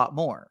a lot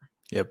more.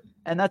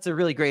 And that's a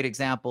really great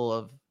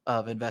example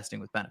of investing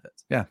with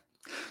benefits. So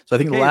I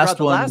think the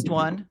last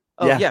one.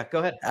 Oh, yeah, go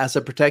ahead.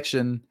 Asset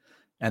protection.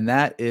 And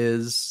that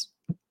is,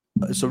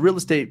 so real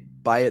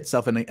estate by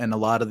itself and a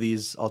lot of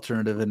these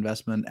alternative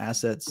investment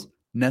assets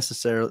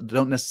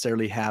don't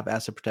necessarily have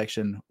asset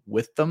protection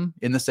with them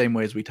in the same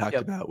way as we talked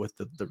about with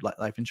the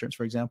life insurance,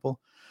 for example.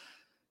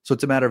 So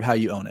it's a matter of how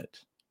you own it.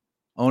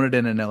 Own it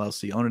in an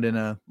LLC, own it in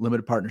a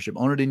limited partnership,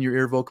 own it in your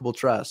irrevocable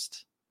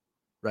trust,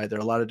 right? There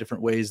are a lot of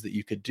different ways that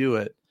you could do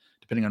it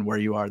depending on where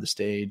you are, the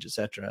stage, et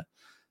cetera.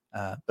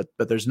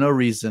 But there's no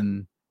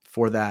reason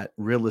for that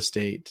real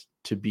estate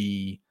to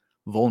be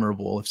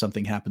vulnerable if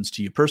something happens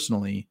to you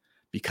personally,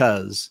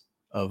 because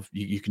of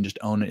you can just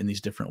own it in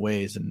these different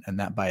ways. And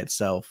that by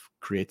itself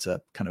creates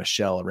a kind of a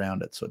shell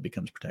around it. So it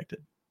becomes protected.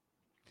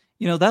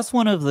 That's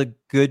one of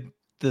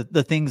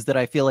the things that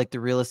I feel like the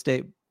real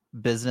estate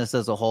business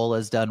as a whole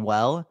has done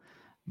well.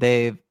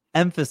 They've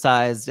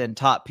emphasized and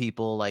taught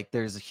people like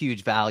there's a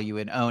huge value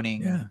in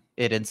owning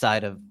it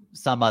inside of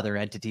some other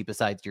entity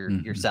besides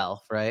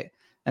yourself, right?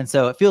 And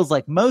so it feels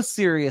like most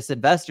serious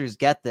investors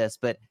get this,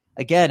 but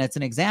again, it's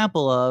an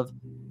example of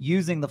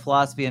using the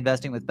philosophy of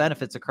investing with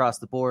benefits across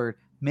the board.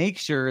 Make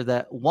sure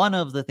that one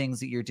of the things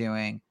that you're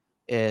doing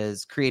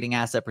is creating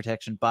asset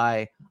protection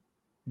by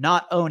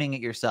not owning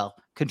it yourself.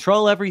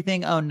 Control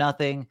everything, own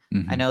nothing.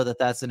 I know that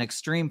that's an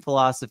extreme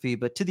philosophy,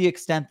 but to the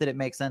extent that it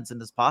makes sense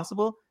and is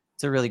possible,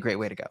 it's a really great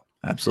way to go.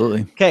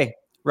 Absolutely. Okay,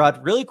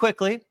 Rod, really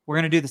quickly, we're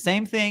going to do the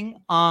same thing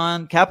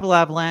on Capital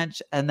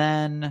Avalanche, and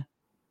then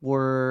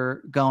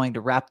we're going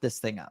to wrap this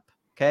thing up.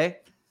 Okay.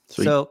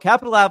 Sweet. So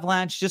Capital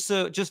Avalanche, just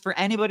for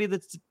anybody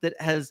that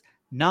has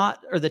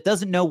not, or that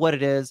doesn't know what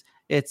it is,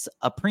 it's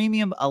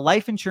a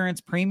life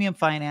insurance premium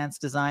finance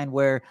design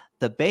where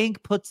the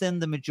bank puts in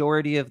the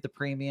majority of the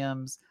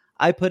premiums.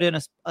 I put in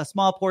a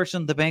small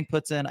portion, the bank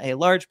puts in a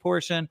large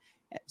portion.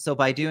 So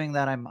by doing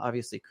that, I'm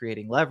obviously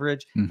creating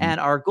leverage. And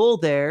our goal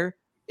there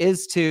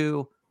is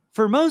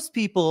for most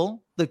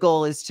people, the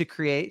goal is to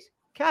create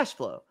cash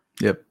flow.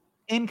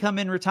 Income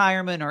in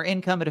retirement or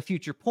income at a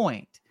future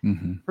point.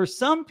 For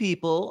some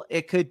people,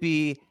 it could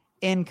be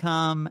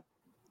income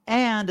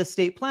and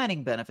estate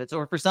planning benefits,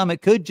 or for some,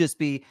 it could just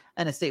be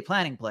an estate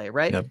planning play,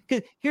 right?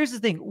 Because here's the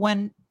thing,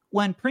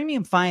 when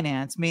premium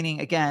finance, meaning,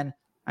 again,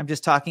 I'm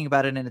just talking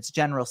about it in its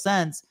general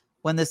sense,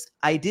 when this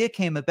idea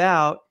came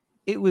about,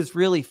 it was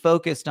really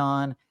focused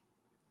on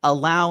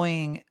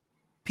allowing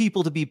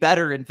people to be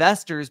better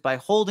investors by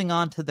holding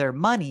on to their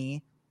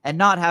money and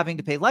not having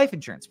to pay life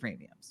insurance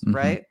premiums,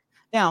 right?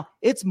 Now,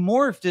 it's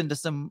morphed into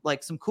some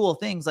cool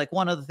things. Like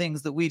one of the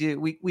things that we do,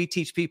 we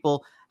teach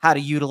people how to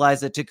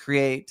utilize it to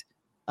create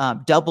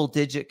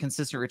double-digit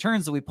consistent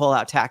returns that we pull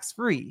out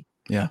tax-free.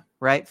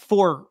 Right,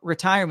 for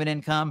retirement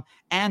income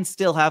and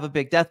still have a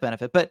big death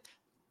benefit. But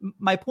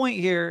my point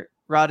here,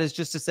 Rod, is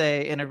just to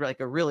say in a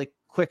really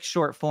quick,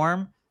 short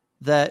form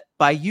that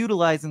by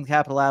utilizing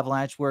Capital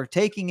Avalanche, we're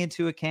taking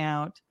into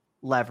account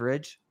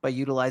leverage by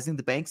utilizing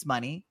the bank's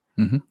money.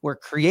 We're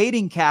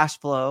creating cash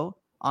flow,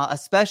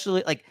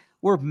 especially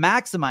we're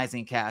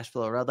maximizing cash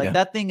flow, right?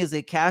 That thing is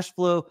a cash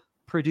flow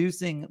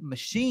producing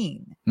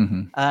machine.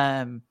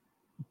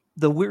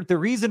 The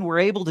reason we're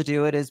able to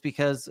do it is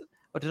because,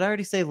 did I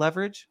already say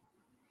leverage?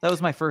 That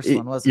was my first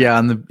one, wasn't it? Yeah,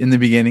 in the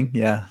beginning,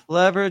 yeah.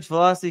 Leverage,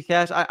 velocity,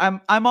 cash.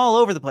 I'm all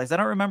over the place. I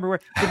don't remember where.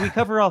 Did we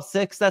cover all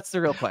six? That's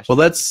the real question.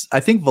 Well, I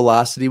think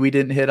velocity we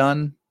didn't hit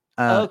on.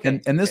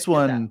 And this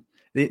one,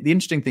 the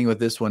interesting thing with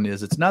this one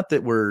is it's not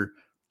that we're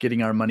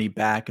getting our money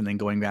back and then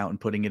going out and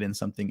putting it in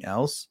something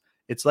else.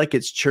 It's like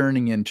it's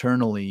churning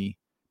internally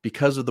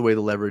because of the way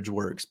the leverage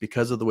works,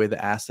 because of the way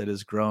the asset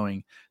is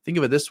growing. Think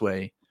of it this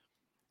way.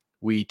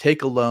 We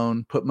take a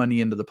loan, put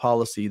money into the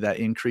policy that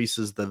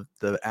increases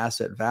the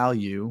asset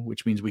value,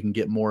 which means we can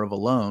get more of a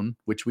loan,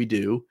 which we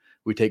do.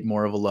 We take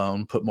more of a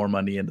loan, put more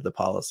money into the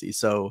policy.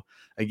 So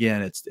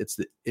again,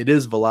 it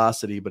is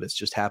velocity, but it's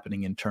just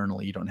happening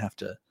internally. You don't have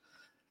to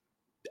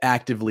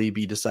actively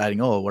be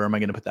deciding, oh, where am I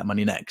going to put that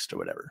money next or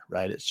whatever,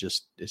 right? It's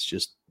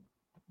just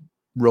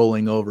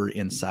rolling over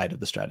inside of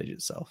the strategy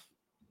itself.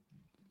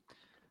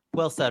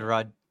 Well said,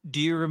 Rod. Do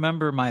you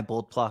remember my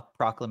bold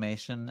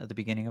proclamation at the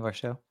beginning of our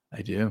show?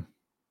 I do.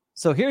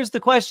 So here's the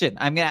question.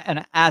 I'm going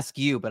to ask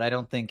you, but I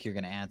don't think you're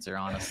going to answer,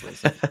 honestly.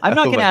 So I'm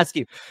not going to ask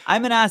you.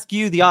 I'm going to ask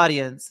you, the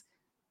audience.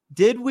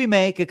 Did we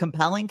make a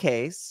compelling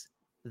case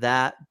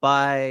that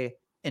by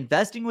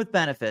investing with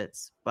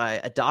benefits, by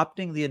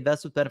adopting the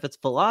invest with benefits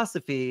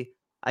philosophy,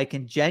 I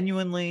can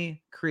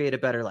genuinely create a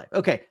better life?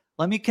 Okay,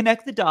 let me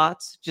connect the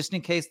dots just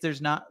in case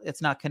it's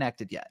not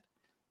connected yet.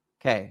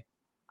 Okay,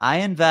 I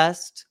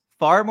invest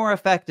far more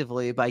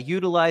effectively by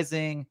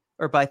utilizing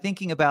or by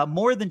thinking about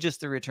more than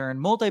just the return,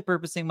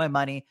 multi-purposing my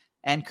money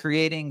and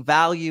creating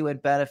value and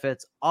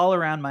benefits all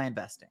around my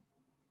investing.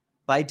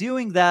 By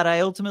doing that, I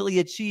ultimately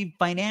achieve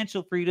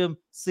financial freedom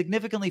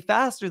significantly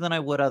faster than I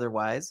would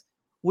otherwise,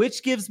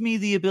 which gives me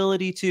the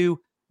ability to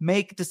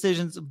make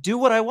decisions, do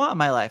what I want in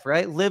my life,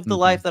 right? Live the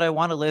life that I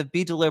want to live,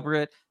 be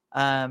deliberate.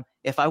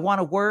 If I want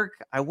to work,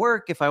 I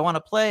work. If I want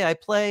to play, I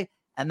play.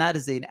 And that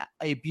is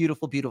a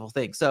beautiful, beautiful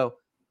thing. So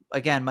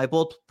again, my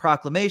bold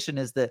proclamation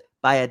is that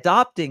by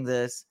adopting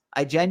this,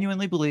 I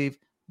genuinely believe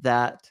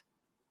that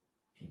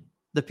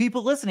the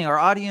people listening, our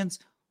audience,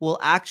 will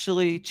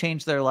actually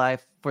change their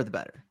life for the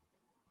better.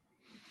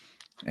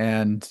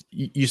 And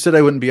you said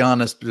I wouldn't be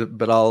honest,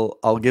 but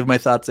I'll give my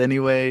thoughts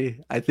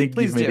anyway. I think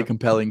Please you've made do. a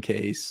compelling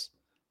case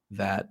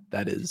that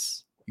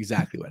is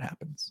exactly what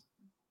happens.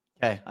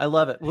 Okay, I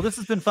love it. Well, this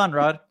has been fun,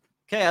 Rod.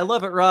 Okay, I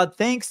love it, Rod.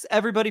 Thanks,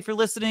 everybody, for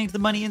listening to the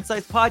Money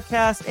Insights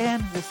podcast,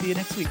 and we'll see you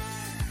next week.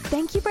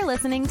 Thank you for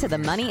listening to the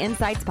Money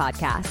Insights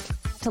podcast.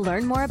 To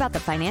learn more about the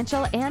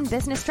financial and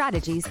business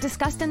strategies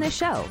discussed in this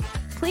show,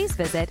 please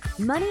visit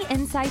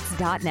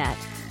moneyinsights.net.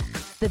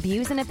 The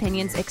views and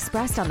opinions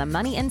expressed on the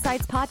Money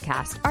Insights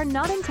podcast are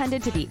not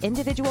intended to be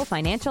individual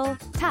financial,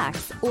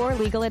 tax, or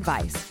legal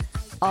advice.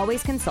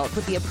 Always consult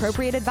with the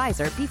appropriate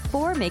advisor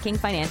before making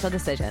financial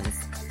decisions.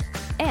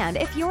 And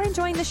if you're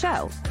enjoying the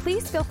show,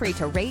 please feel free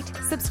to rate,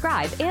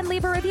 subscribe, and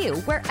leave a review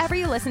wherever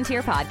you listen to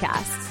your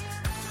podcasts.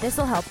 This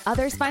will help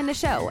others find the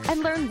show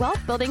and learn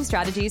wealth-building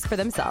strategies for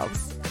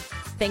themselves.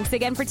 Thanks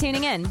again for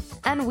tuning in,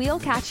 and we'll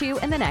catch you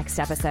in the next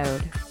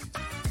episode.